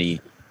harmony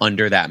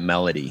under that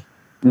melody.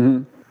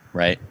 Mm-hmm.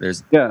 Right?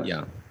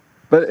 Yeah.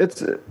 But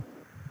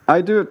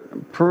I do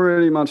it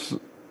pretty much.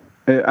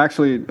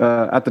 Actually,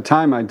 at the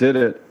time I did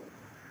it,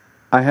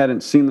 I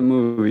hadn't seen the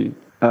movie,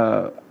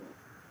 but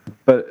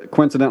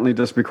coincidentally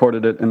just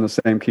recorded it in the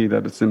same key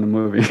that it's in the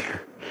movie.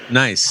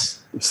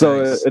 Nice.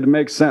 So it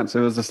makes sense. It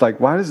was just like,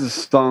 why does this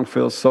song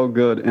feel so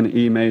good in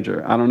E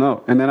major? I don't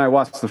know. And then I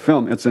watched the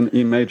film. It's in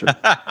E major.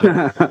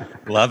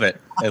 Love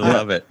it. I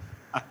love it.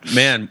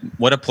 Man,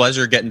 what a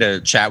pleasure getting to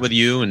chat with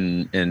you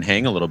and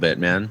hang a little bit,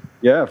 man.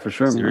 Yeah, for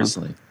sure.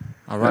 Seriously. Man.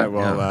 All right.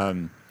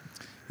 Well,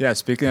 yeah,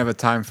 speaking of A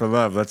Time for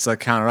Love, let's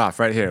count it off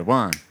right here.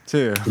 1,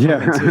 2,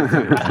 yeah. 1, 2,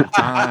 3.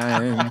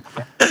 Time.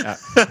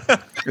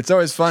 It's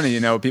always funny,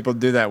 people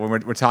do that when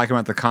we're talking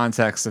about the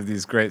context of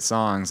these great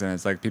songs, and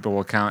it's like people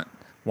will count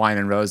Wine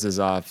and Roses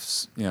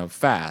off,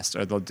 fast,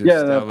 or they'll do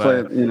they'll play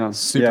it,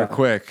 super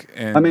quick.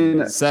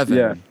 And 7.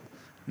 Yeah,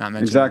 not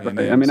mentioning exactly.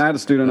 Names. I mean, I had a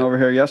student over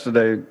here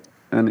yesterday,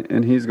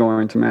 and he's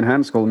going to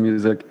Manhattan School of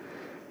Music,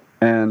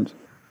 and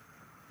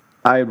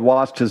I had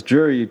watched his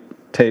jury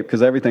tape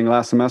because everything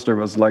last semester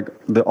was like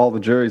all the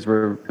juries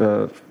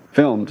were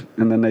filmed,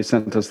 and then they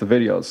sent us the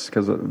videos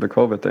because of the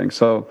COVID thing.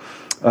 So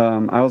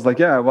I was like,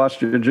 yeah, I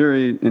watched your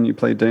jury, and you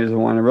played Days of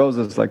Wine and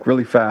Roses like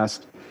really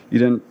fast. You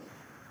didn't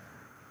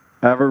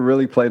ever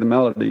really play the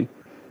melody.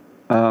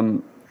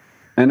 And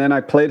then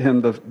I played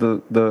him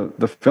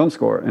the film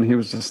score, and he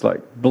was just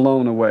like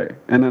blown away.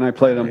 And then I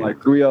played him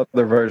like 3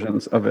 other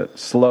versions of it,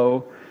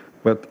 slow,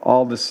 with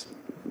all this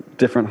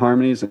different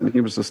harmonies, and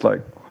he was just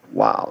like,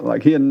 wow,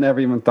 like he had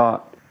never even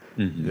thought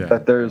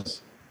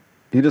that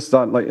he just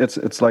thought like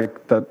it's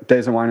like that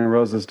Days of Wine and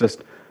Roses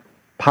just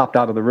popped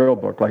out of the real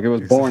book, like it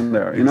was born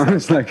there,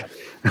 It's like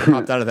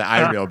popped out of the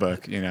iReal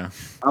book,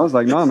 I was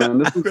like, no, man,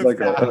 this is like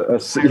the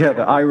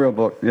iReal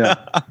book, yeah.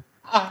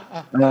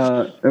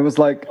 It was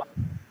like,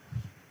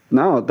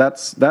 no, that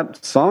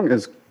song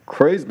is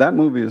crazy. That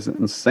movie is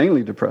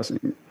insanely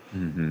depressing.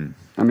 Mm-hmm.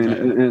 I mean,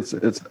 it's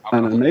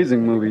an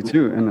amazing movie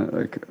too,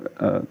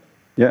 and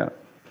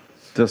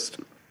just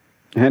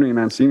Henry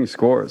Mancini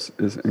scores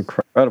is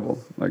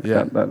incredible. Like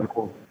that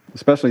whole,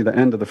 especially the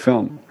end of the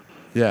film.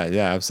 Yeah,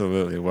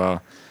 absolutely.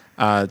 Well,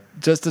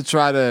 just to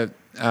try to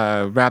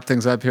wrap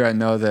things up here, I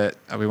know that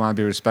we want to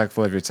be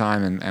respectful of your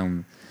time,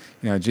 and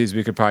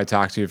we could probably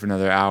talk to you for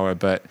another hour.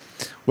 But,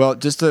 well,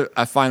 just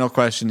a final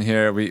question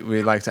here.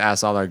 We like to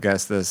ask all our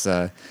guests this,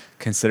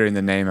 considering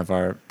the name of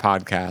our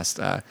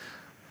podcast.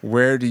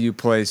 Where do you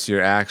place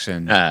your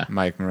action,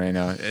 Mike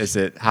Moreno? Is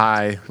it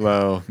high,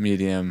 low,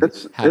 medium?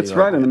 It's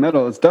right in the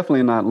middle. It's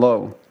definitely not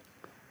low.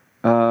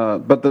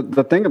 But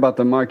the thing about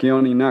the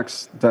Marchioni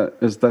necks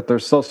is that they're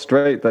so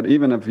straight that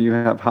even if you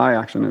have high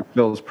action, it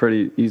feels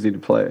pretty easy to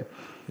play.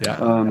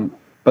 Yeah.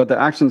 But the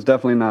action's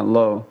definitely not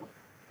low.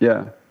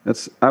 Yeah.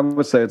 I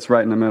would say it's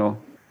right in the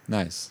middle.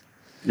 Nice.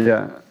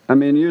 Yeah, I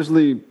mean,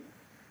 usually,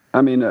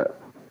 I mean,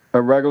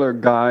 a regular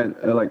guy,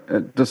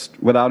 like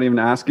just without even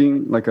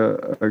asking, like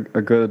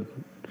a good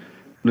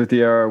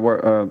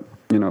luthier,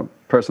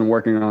 person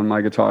working on my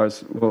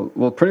guitars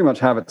will pretty much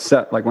have it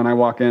set. Like when I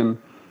walk in,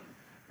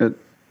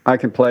 I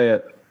can play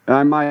it. And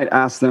I might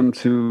ask them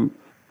to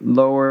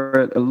lower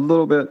it a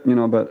little bit,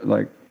 but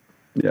like,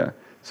 yeah.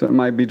 So it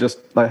might be just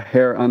a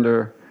hair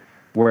under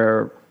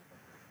where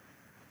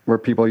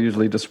people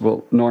usually just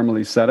will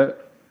normally set it.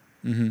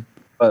 Mm-hmm.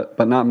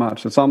 But not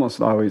much. It's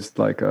almost always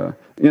like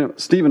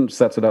Steven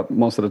sets it up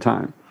most of the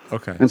time.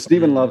 Okay. And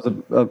Steven loves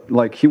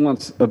he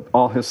wants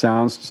all his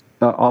sounds,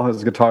 all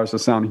his guitars to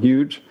sound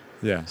huge.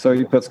 Yeah. So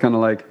he puts kind of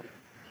like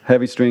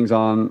heavy strings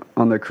on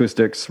the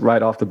acoustics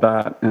right off the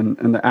bat,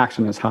 and the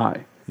action is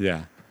high.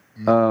 Yeah.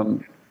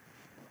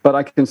 But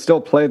I can still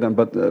play them.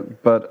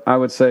 But I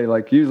would say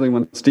like usually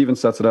when Steven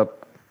sets it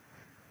up,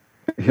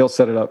 he'll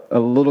set it up a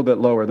little bit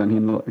lower than he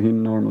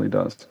normally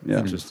does. Yeah.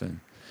 Interesting.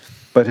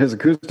 But his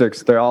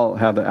acoustics, they all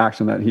have the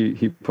action that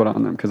he put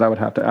on them, because I would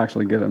have to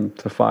actually get him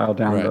to file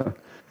down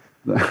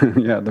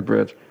the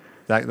bridge.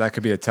 That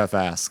could be a tough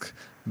ask.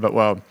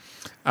 But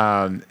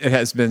it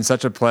has been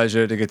such a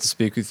pleasure to get to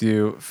speak with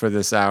you for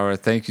this hour.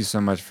 Thank you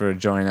so much for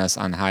joining us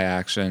on High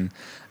Action.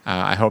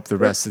 I hope the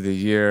rest of the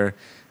year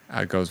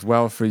goes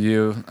well for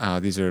you.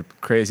 These are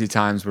crazy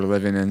times we're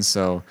living in,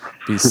 so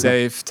be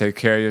safe, take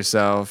care of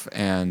yourself,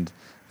 and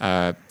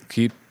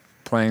keep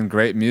playing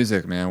great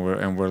music, man.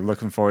 We're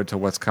looking forward to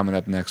what's coming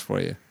up next for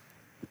you.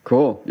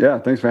 Cool. Yeah,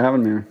 thanks for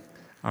having me.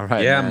 All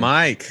right. Yeah, man.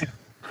 Mike.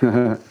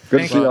 Good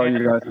to see all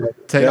you guys.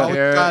 Take care.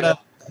 We've got an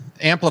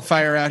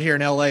amplifier out here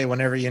in LA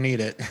whenever you need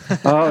it.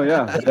 Oh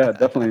yeah,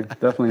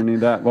 definitely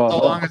need that. Well,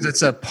 As long as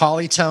it's a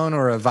polytone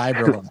or a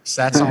vibrolux,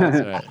 that's all.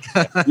 Right.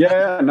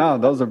 yeah, no,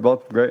 those are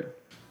both great.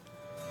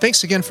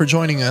 Thanks again for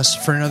joining us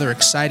for another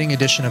exciting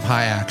edition of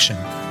High Action.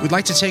 We'd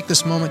like to take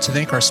this moment to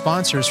thank our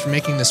sponsors for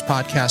making this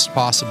podcast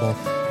possible,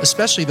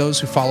 especially those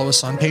who follow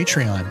us on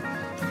Patreon.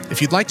 If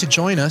you'd like to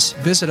join us,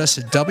 visit us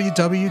at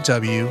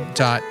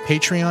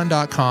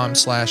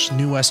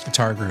www.patreon.com/New West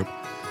Guitar Group.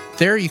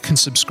 There you can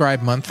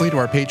subscribe monthly to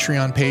our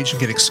Patreon page and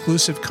get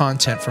exclusive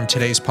content from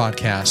today's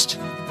podcast.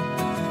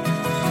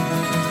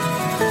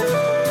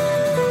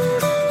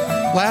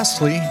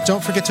 Lastly,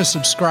 don't forget to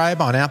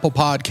subscribe on Apple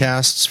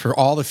Podcasts for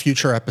all the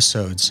future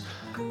episodes.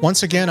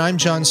 Once again, I'm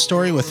John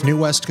Story with New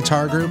West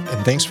Guitar Group,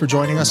 and thanks for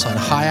joining us on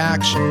High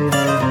Action.